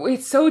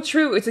so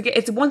true.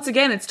 It's once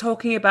again, it's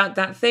talking about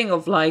that thing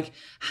of like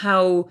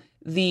how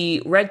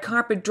the red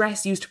carpet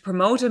dress used to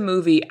promote a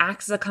movie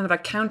acts as a kind of a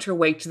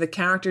counterweight to the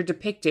character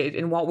depicted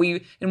in what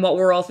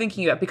we're all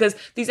thinking about. Because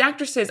these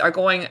actresses are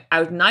going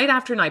out night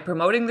after night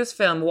promoting this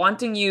film,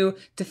 wanting you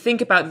to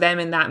think about them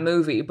in that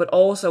movie, but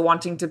also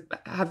wanting to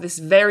have this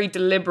very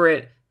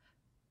deliberate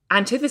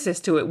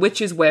antithesis to it,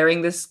 which is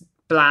wearing this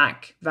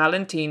black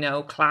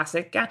Valentino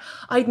classic gown.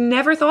 I'd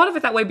never thought of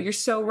it that way, but you're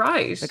so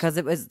right. Because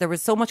there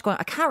was so much going.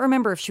 I can't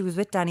remember if she was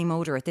with Danny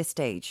Moder at this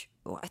stage.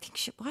 Oh, I think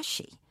she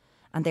was.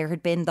 And there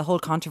had been the whole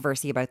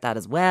controversy about that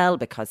as well,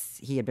 because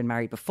he had been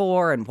married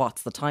before and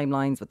what's the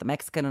timelines with the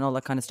Mexican and all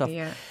that kind of stuff.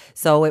 Yeah.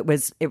 So it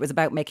was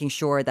about making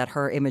sure that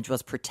her image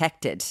was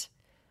protected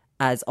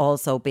as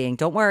also being,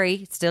 don't worry,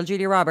 it's still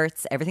Julia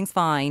Roberts, everything's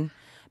fine.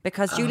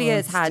 Because Julia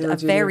has had a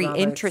very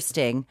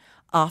interesting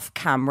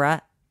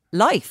off-camera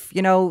life.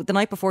 You know, the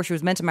night before she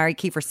was meant to marry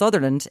Kiefer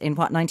Sutherland in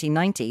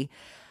 1990,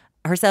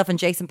 herself and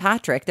Jason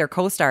Patrick, their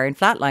co-star in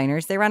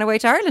Flatliners, they ran away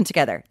to Ireland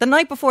together the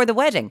night before the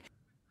wedding.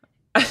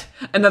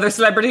 Another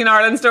celebrity in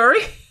Ireland story.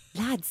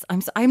 Lads,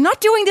 I'm not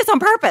doing this on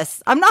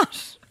purpose. I'm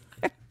not.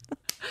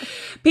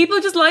 People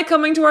just like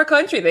coming to our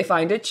country. They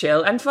find it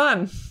chill and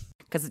fun.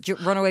 Because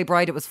Runaway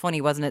Bride, it was funny,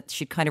 wasn't it?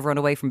 She'd kind of run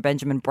away from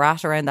Benjamin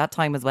Bratt around that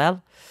time as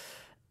well.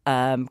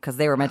 Because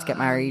they were meant to get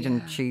married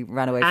and she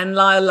ran away. And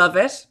Lyle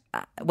Lovett.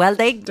 Well,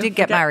 they did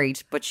get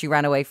married, but she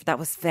ran away. That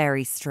was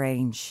very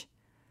strange.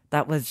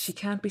 She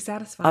can't be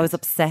satisfied. I was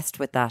obsessed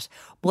with that.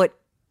 But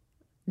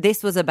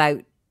this was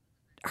about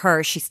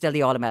her. She's still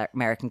the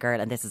all-American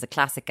girl, and this is a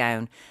classic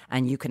gown,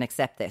 and you can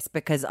accept this.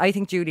 Because I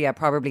think Julia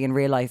probably in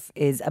real life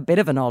is a bit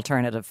of an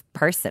alternative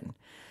person.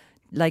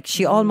 Like,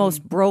 she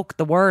almost broke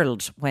the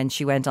world when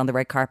she went on the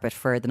red carpet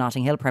for the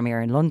Notting Hill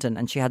premiere in London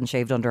and she hadn't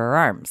shaved under her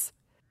arms.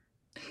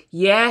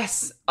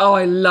 Yes. Oh,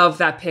 I love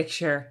that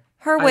picture.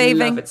 Her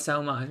waving. I love it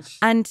so much.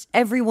 And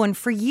everyone,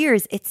 for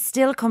years, it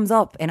still comes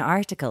up in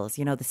articles,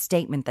 you know, the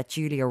statement that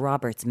Julia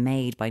Roberts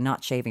made by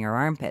not shaving her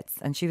armpits.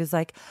 And she was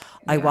like,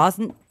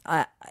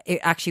 it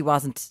actually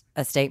wasn't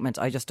a statement.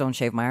 I just don't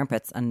shave my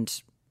armpits.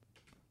 And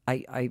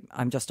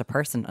I'm just a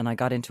person. And I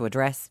got into a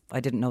dress.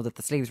 I didn't know that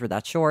the sleeves were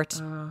that short.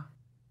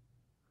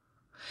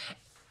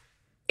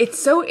 It's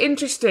so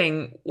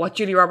interesting what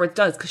Julia Roberts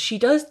does, because she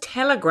does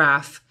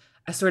telegraph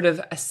a sort of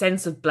a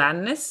sense of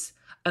blandness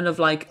and of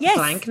like Yes.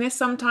 blankness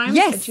sometimes.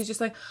 Yes. And she's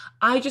just like,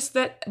 I just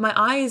let my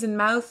eyes and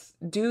mouth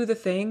do the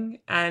thing,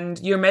 and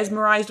you're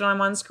mesmerized when I'm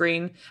on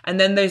screen. And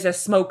then there's a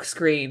smoke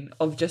screen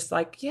of just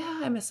like,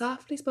 yeah, I'm a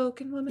softly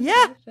spoken woman.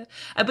 Yeah.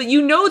 But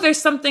you know there's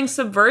something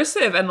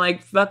subversive and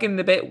like fucking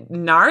a bit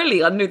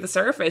gnarly under the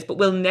surface, but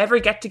we'll never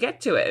get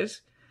to it.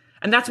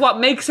 And that's what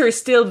makes her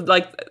still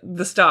like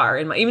the star.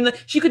 Even though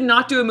she could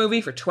not do a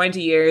movie for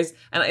 20 years,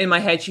 and in my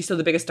head, she's still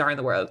the biggest star in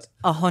the world.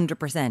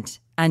 100%.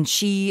 And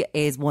she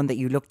is one that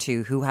you look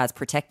to who has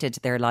protected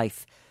their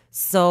life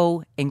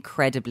so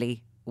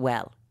incredibly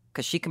well.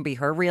 Because she can be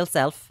her real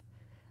self,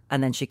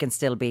 and then she can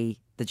still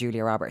be the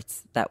Julia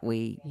Roberts that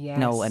we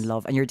know and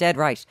love. And you're dead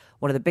right.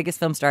 One of the biggest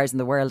film stars in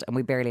the world, and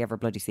we barely ever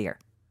bloody see her.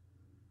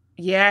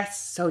 Yes,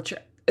 so true.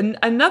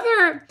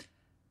 Another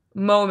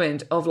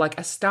moment of like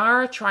a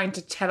star trying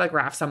to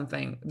telegraph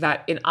something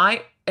that in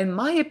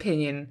my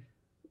opinion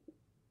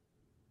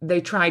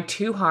they tried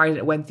too hard and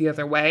it went the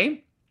other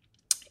way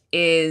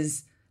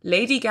is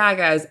Lady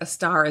Gaga's A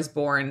Star Is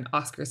Born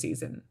Oscar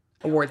season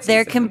award season.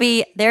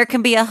 There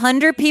can be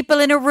 100 people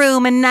in a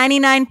room and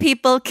 99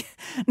 people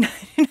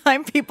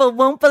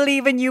won't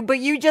believe in you, but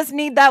you just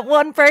need that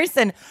one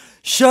person.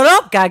 Shut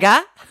up,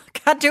 Gaga.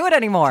 Can't do it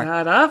anymore.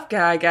 Shut up,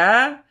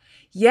 Gaga.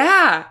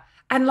 Yeah.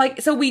 And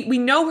like, so we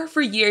know her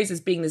for years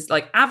as being this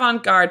like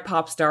avant-garde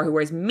pop star who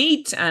wears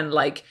meat and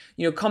like,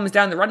 you know, comes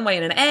down the runway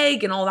in an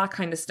egg and all that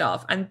kind of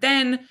stuff. And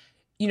then,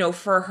 you know,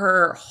 for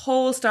her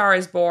whole Star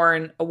Is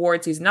Born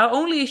award season, not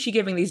only is she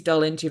giving these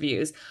dull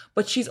interviews,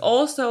 but she's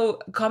also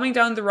coming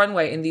down the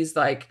runway in these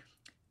like,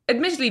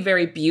 admittedly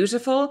very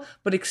beautiful,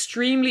 but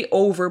extremely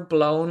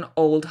overblown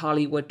old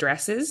Hollywood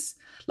dresses.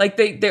 Like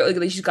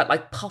she's got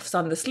like puffs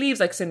on the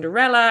sleeves like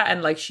Cinderella,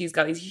 and like she's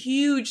got these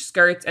huge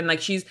skirts, and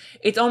like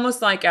it's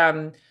almost like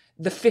the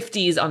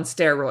 50s on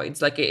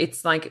steroids. Like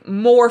it's like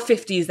more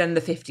 50s than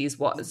the 50s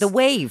was. The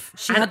wave.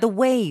 She had the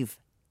wave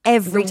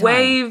every time. The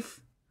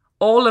wave,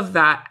 all of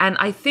that. And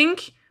I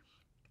think,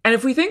 and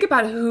if we think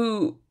about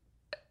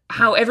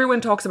how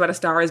everyone talks about A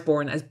Star Is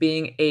Born as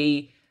being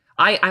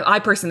I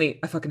personally,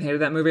 I fucking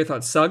hated that movie. I thought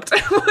it sucked.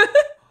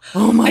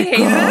 Oh my I hated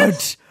God.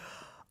 it.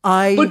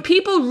 But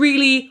people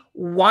really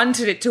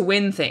wanted it to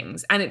win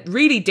things, and it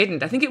really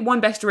didn't. I think it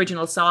won Best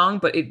Original Song,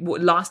 but it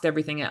lost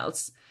everything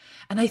else.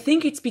 And I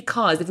think it's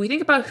because if we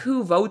think about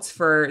who votes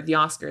for the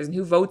Oscars and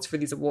who votes for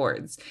these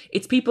awards,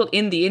 it's people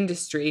in the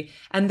industry,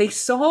 and they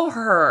saw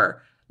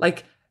her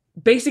like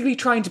basically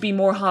trying to be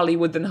more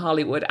Hollywood than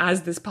Hollywood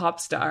as this pop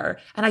star.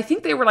 And I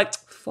think they were like,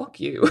 fuck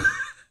you.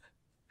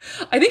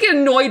 I think it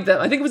annoyed them.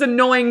 I think it was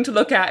annoying to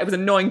look at. It was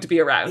annoying to be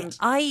around.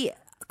 I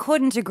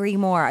couldn't agree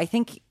more. I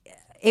think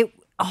it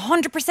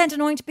 100%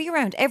 annoying to be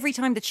around. Every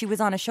time that she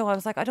was on a show, I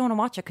was like, I don't want to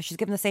watch it because she's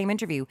given the same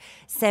interview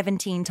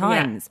 17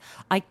 times.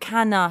 Yeah. I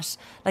cannot,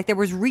 like there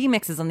was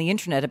remixes on the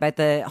internet about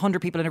the 100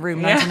 people in a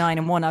room, 99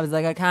 and 1. I was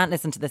like, I can't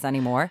listen to this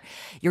anymore.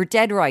 You're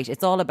dead right.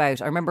 It's all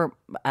about, I remember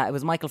it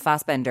was Michael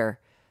Fassbender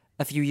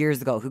a few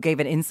years ago who gave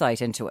an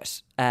insight into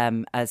it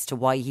as to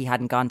why he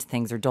hadn't gone to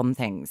things or done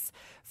things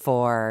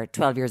for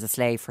 12 Years a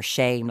Slave, for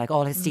Shame, like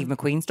all his Steve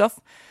McQueen stuff.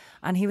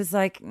 And he was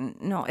like,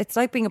 no, it's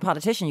like being a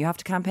politician. You have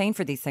to campaign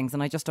for these things,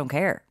 and I just don't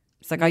care.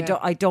 It's like,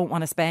 I don't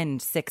want to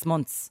spend 6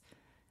 months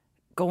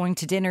going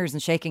to dinners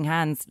and shaking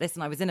hands.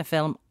 Listen, I was in a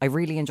film. I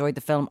really enjoyed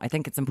the film. I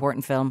think it's an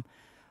important film.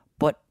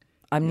 But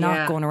I'm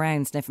not going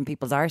around sniffing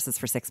people's arses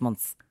for 6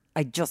 months.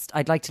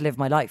 I'd like to live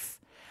my life.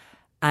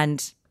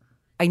 And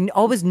I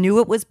always knew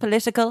it was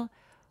political,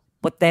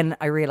 but then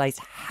I realised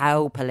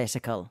how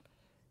political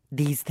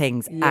these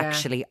things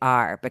actually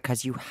are,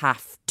 because you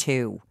have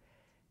to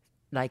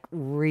like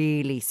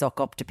really suck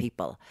up to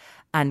people.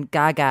 And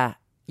Gaga,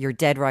 you're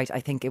dead right. I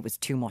think it was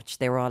too much.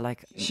 They were all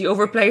like, she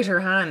overplayed her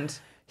hand.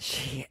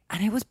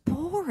 And it was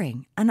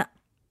boring. And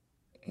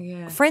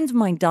friends of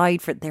mine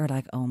died for it. They were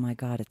like, oh my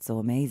God, it's so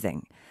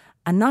amazing.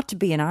 And not to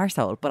be an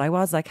arsehole, but I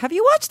was like, have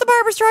you watched the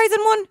Barbra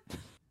Streisand one?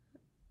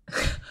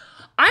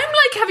 I'm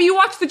like, have you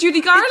watched the Judy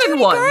Garland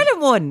one? The Judy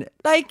Garland one.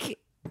 Like,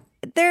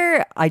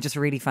 I just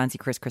really fancy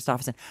Chris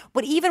Christopherson.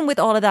 But even with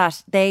all of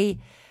that, they,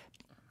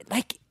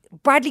 like,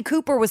 Bradley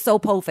Cooper was so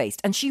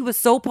po-faced, and she was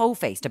so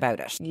po-faced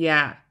about it.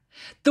 Yeah.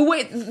 The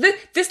way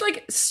this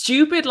like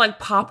stupid like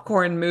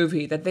popcorn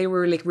movie that they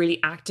were like really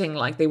acting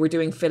like they were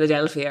doing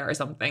Philadelphia or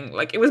something.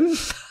 Like it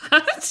was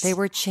mad. They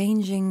were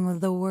changing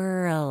the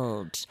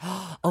world.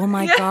 Oh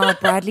my God,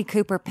 Bradley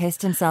Cooper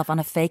pissed himself on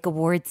a fake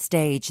award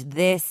stage.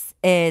 This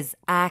is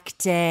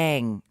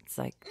acting. It's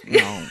like,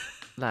 no,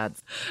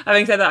 lads.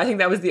 Having said that, I think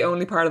that was the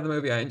only part of the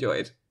movie I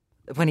enjoyed.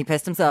 When he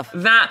pissed himself.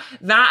 That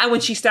and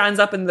when she stands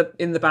up in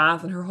the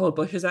bath and her whole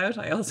bush is out.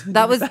 I also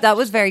that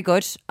was very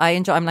good.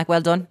 I'm like,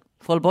 well done.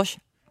 Full bush.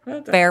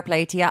 Well done. Fair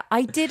play to you.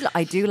 I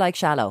do like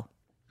Shallow.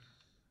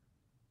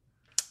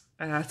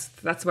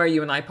 That's where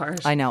you and I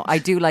part. I know. I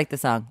do like the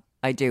song.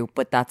 I do,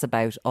 but that's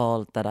about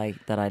all that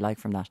I like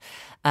from that.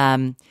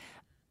 And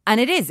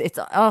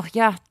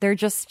they're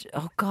just,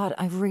 oh God,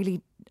 I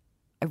really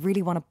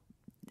want to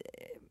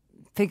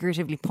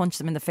figuratively punch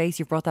them in the face.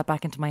 You've brought that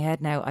back into my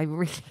head now. I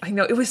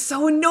know, it was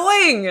so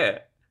annoying.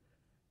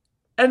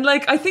 And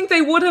like, I think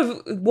they would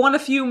have won a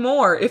few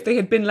more if they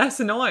had been less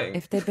annoying.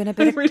 If they'd been a I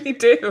bit of, really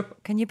do.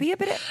 can you be a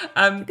bit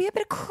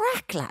of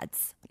crack,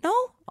 lads? No?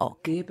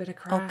 Okay. Be a bit of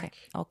crack.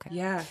 Okay.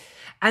 Yeah.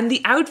 And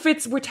the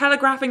outfits were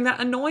telegraphing that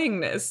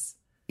annoyingness.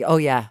 Oh,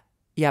 yeah.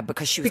 Yeah,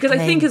 because she was Because I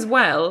playing- think as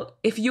well,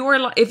 if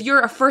you're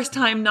a first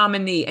time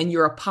nominee and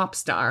you're a pop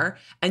star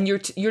and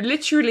you're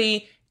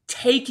literally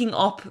taking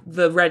up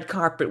the red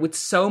carpet with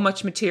so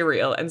much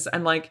material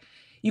and like,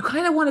 you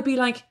kind of want to be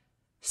like,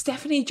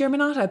 Stephanie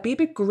Germanotta, be a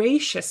bit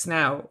gracious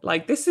now.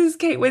 Like, this is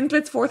Kate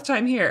Winslet's 4th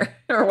time here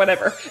or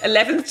whatever,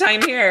 11th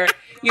time here,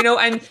 you know,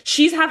 and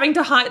she's having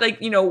to hide,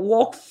 like, you know,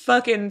 walk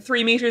fucking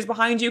 3 meters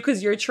behind you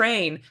because you're a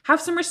train.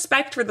 Have some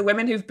respect for the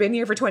women who've been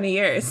here for 20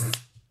 years.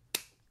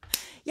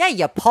 Yeah,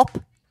 you pup.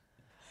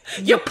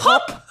 You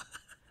pup!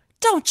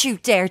 Don't you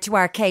dare to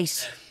our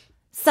Kate.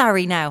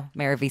 Sorry now,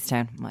 Mayor of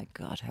Easttown. My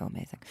God, how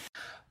amazing.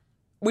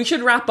 We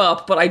should wrap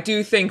up, but I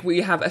do think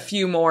we have a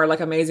few more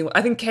like amazing.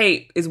 I think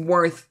Kate is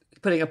worth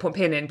putting a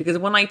pin in, because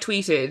when I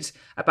tweeted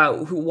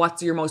about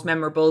what's your most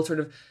memorable sort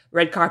of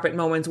red carpet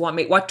moments,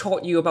 what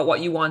taught you about what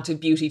you wanted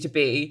beauty to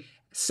be,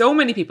 so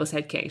many people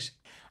said Kate.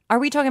 Are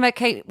we talking about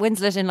Kate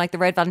Winslet in like the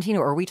Red Valentino,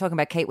 or are we talking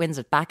about Kate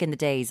Winslet back in the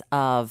days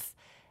of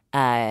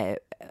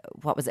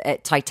what was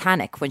it,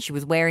 Titanic, when she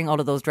was wearing all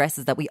of those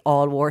dresses that we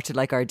all wore to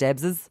like our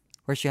Debses,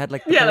 where she had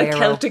like the like bolero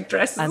Celtic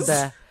dresses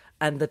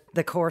and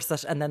the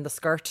corset and then the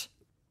skirt.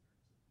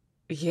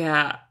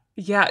 Yeah,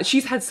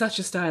 she's had such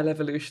a style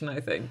evolution, I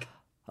think.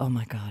 Oh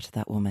my God,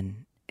 that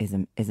woman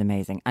is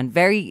amazing. And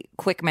very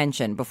quick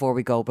mention before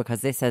we go,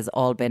 because this has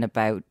all been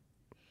about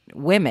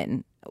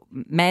women.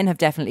 Men have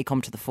definitely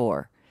come to the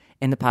fore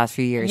in the past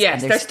few years.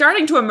 Yes, they're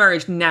starting to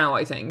emerge now,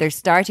 I think. They're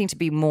starting to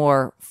be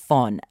more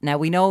fun. Now,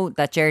 we know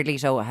that Jared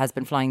Leto has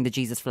been flying the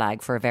Jesus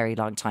flag for a very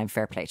long time.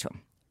 Fair play to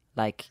him.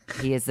 Like,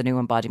 he is the new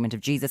embodiment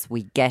of Jesus.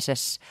 We get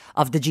it,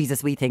 of the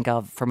Jesus we think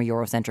of from a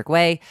Eurocentric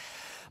way.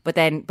 But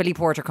then Billy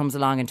Porter comes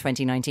along in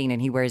 2019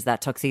 and he wears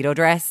that tuxedo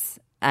dress.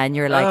 And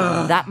you're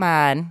like, that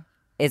man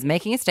is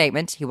making a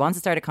statement. He wants to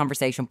start a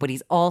conversation, but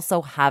he's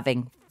also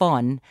having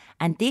fun.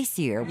 And this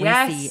year, we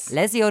see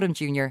Leslie Odom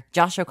Jr.,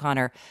 Josh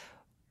O'Connor,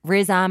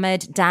 Riz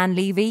Ahmed, Dan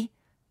Levy.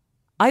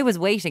 I was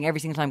waiting every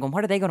single time going,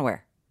 what are they going to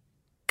wear?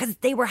 Because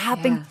they were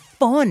having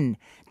fun.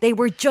 They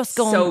were just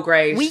going, so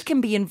great. We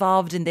can be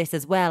involved in this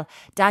as well.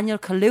 Daniel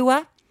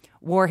Kaluuya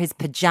wore his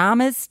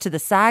pajamas to the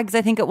SAGs,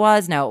 I think it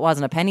was. Now, it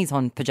wasn't a Penny's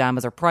Hunt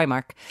pajamas or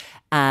Primark.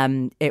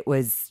 It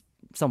was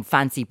some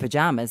fancy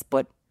pajamas,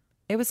 but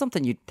it was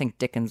something you'd think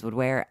Dickens would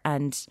wear.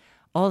 And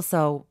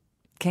also,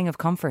 King of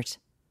Comfort,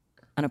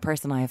 and a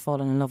person I have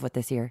fallen in love with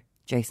this year,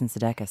 Jason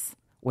Sudeikis,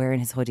 wearing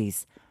his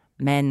hoodies.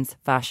 Men's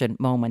fashion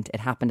moment. It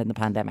happened in the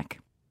pandemic.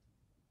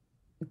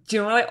 Do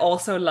you know what I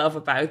also love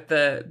about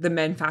the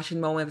men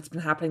fashion moment that's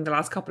been happening the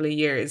last couple of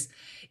years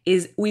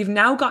is we've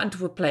now gotten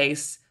to a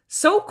place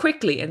so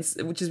quickly, and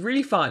which is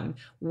really fun,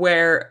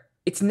 where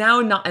it's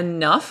now not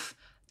enough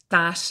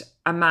that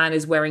a man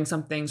is wearing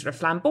something sort of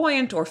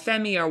flamboyant or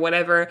femme or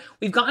whatever.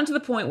 We've gotten to the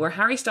point where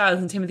Harry Styles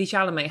and Timothée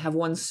Chalamet have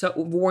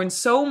worn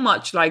so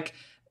much like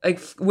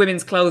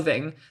women's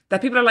clothing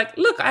that people are like,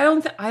 look, I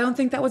don't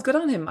think that was good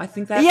on him. I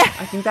think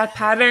that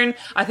pattern,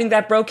 I think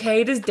that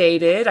brocade is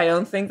dated. I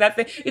don't think that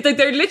it's like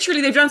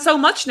they've done so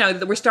much now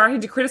that we're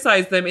starting to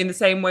criticize them in the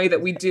same way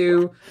that we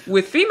do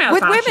with female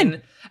fashion.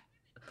 Women.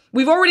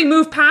 We've already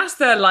moved past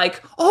the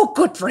like, oh,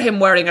 good for him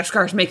wearing a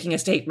skirt, making a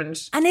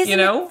statement. And isn't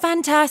it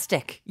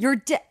fantastic?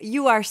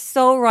 You are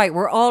so right.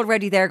 We're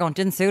already there going,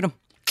 didn't suit him.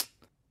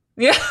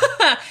 Yeah.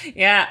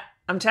 Yeah.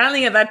 I'm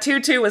telling you, that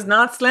tutu was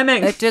not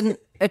slimming.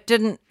 It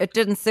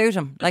didn't suit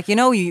him. Like, you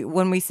know,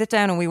 when we sit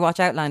down and we watch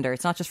Outlander,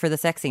 it's not just for the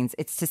sex scenes.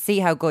 It's to see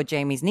how good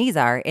Jamie's knees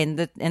are in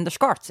the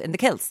skirts, in the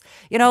kilts.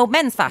 You know,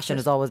 men's fashion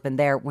has always been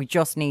there.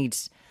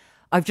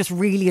 I've just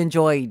really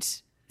enjoyed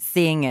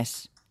seeing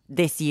it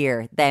this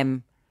year,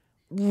 them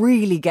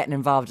really getting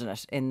involved in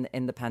it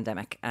in the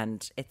pandemic,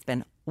 and it's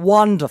been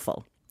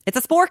wonderful. It's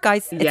a sport,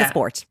 guys. It's a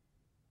sport.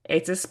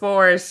 It's a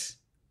sport.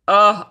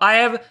 Oh, I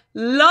have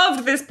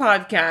loved this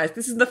podcast.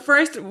 This is the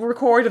first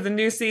record of the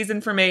new season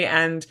for me,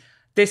 and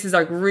this has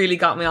like really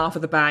got me off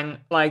with a bang.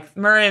 Like,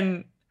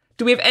 Muireann,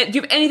 do you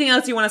have anything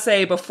else you want to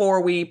say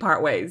before we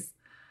part ways?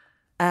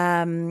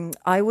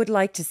 I would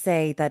like to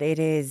say that it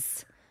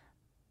is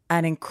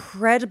an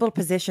incredible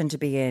position to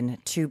be in,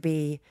 to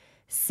be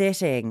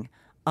sitting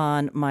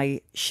on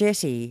my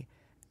shitty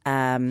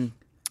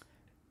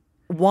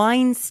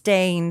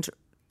wine-stained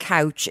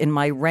couch in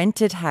my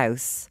rented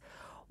house,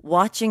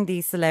 watching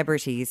these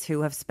celebrities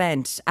who have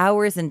spent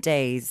hours and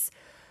days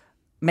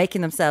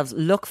making themselves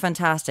look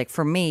fantastic,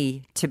 for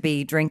me to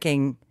be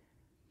drinking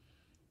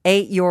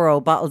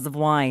 €8 bottles of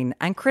wine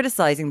and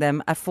criticising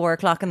them at 4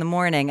 o'clock in the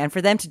morning, and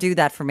for them to do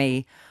that for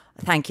me,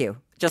 thank you.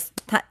 Just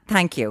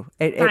thank you.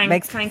 It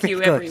makes thank me you,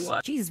 good.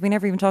 everyone. Jesus, we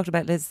never even talked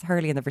about Liz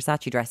Hurley in the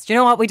Versace dress. Do you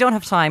know what? We don't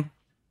have time.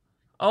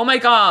 Oh my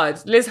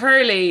God, Liz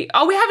Hurley.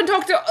 Oh, we haven't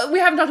talked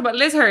about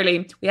Liz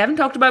Hurley. We haven't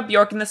talked about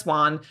Bjork in the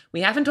Swan.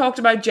 We haven't talked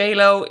about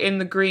J-Lo in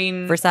the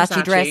green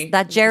Versace dress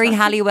that Jerry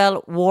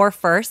Halliwell wore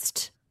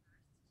first.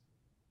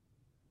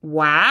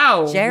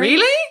 Wow. Jerry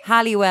Really?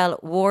 Halliwell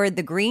wore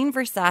the green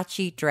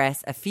Versace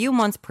dress a few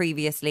months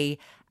previously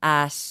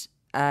at,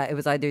 it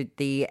was either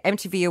the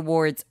MTV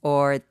Awards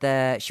or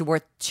she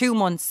wore 2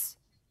 months,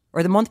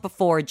 or the month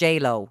before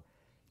J-Lo.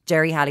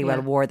 Jerry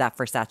Halliwell wore that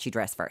Versace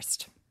dress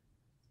first.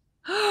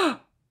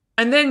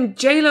 And then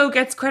J-Lo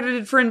gets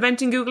credited for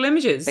inventing Google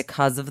Images.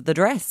 Because of the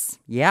dress.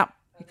 Yeah.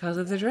 Because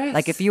of the dress.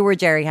 Like if you were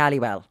Jerry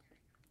Halliwell,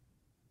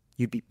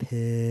 you'd be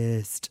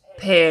pissed.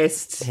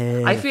 Pissed.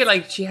 I feel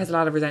like she has a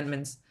lot of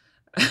resentments.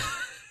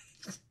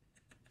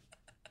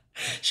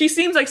 She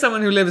seems like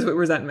someone who lives with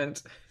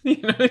resentment.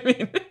 You know what I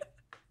mean?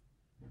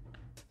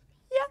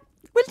 Yeah.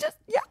 We'll just,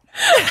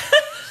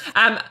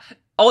 yeah.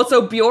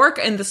 Also, Bjork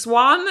and the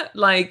Swan,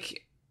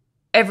 like,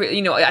 I'm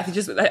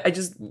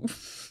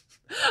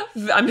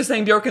just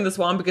saying Bjork and the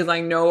Swan because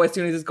I know as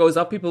soon as this goes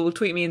up, people will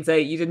tweet me and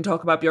say, you didn't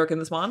talk about Bjork and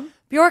the Swan?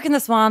 Bjork and the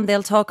Swan,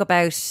 they'll talk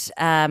about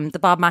the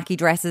Bob Mackie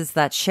dresses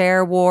that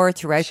Cher wore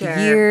throughout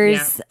the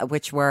years,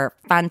 which were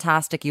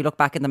fantastic. You look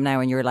back at them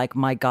now and you're like,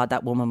 my God,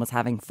 that woman was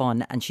having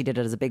fun. And she did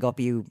it as a big up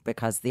you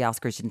because the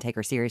Oscars didn't take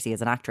her seriously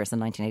as an actress in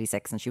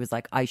 1986. And she was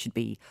like, I should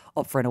be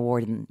up for an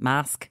award in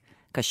Mask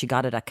because she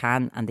got it at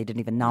Cannes and they didn't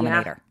even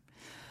nominate her.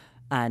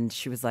 And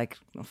she was like,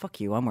 oh, fuck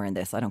you, I'm wearing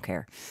this. I don't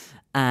care.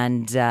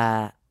 And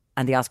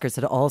the Oscars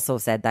had also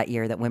said that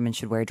year that women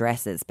should wear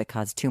dresses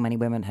because too many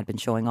women had been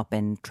showing up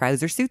in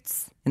trouser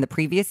suits in the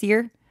previous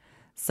year.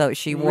 So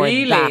she wore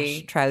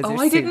that trouser suit. Oh,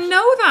 I didn't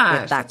know that.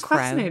 With that That's crown.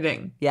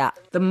 fascinating. Yeah.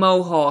 The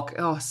mohawk.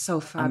 Oh, so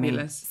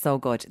fabulous. So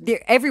good.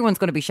 Everyone's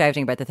going to be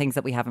shouting about the things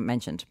that we haven't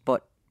mentioned,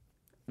 but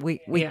we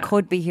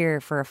could be here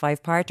for a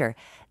 5-parter.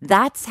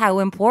 That's how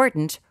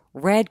important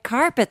red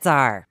carpets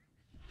are.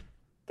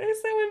 They're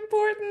so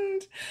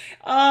important.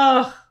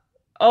 Oh,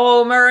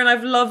 Muireann,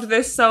 I've loved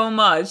this so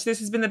much. This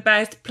has been the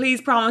best. Please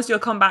promise you'll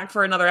come back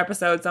for another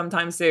episode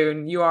sometime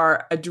soon. You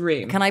are a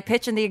dream. Can I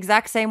pitch in the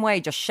exact same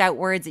way? Just shout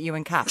words at you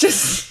in caps.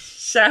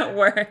 Just shout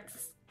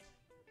words.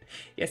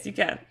 Yes, you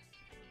can.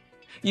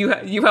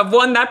 You have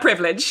won that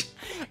privilege.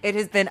 It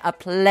has been a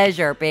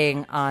pleasure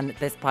being on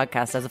this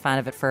podcast as a fan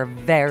of it for a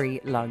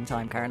very long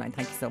time, Caroline.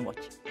 Thank you so much.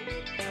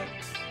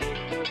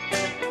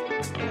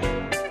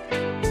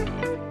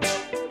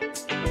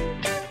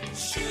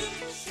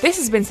 This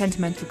has been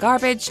Sentimental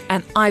Garbage,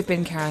 and I've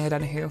been Caroline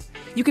O'Donoghue.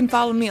 You can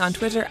follow me on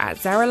Twitter at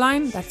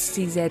Zaraline, that's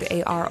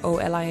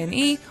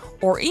CZAROLINE,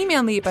 or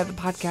email me about the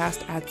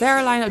podcast at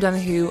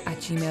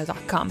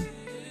zaralineodonoghue@gmail.com.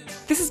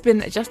 This has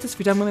been a Justice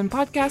for Dumb Women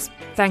podcast.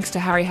 Thanks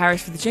to Harry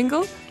Harris for the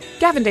jingle,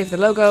 Gavin Day for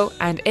the logo,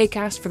 and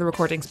Acast for the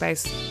recording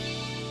space.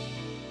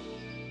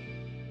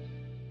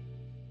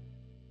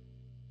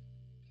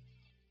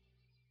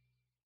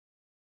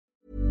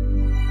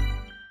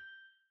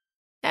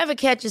 Ever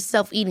catch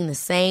yourself eating the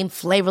same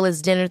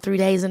flavorless dinner 3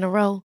 days in a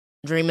row?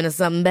 Dreaming of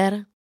something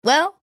better?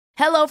 Well,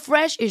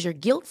 HelloFresh is your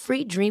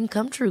guilt-free dream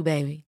come true,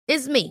 baby.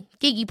 It's me,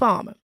 Keke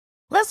Palmer.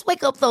 Let's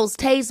wake up those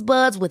taste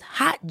buds with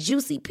hot,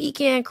 juicy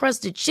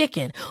pecan-crusted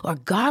chicken or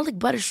garlic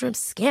butter shrimp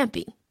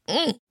scampi.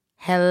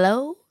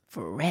 Hello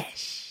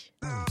Fresh.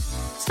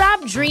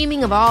 Stop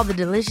dreaming of all the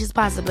delicious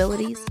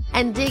possibilities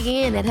and dig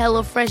in at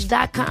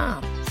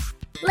HelloFresh.com.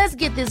 Let's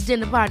get this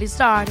dinner party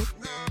started.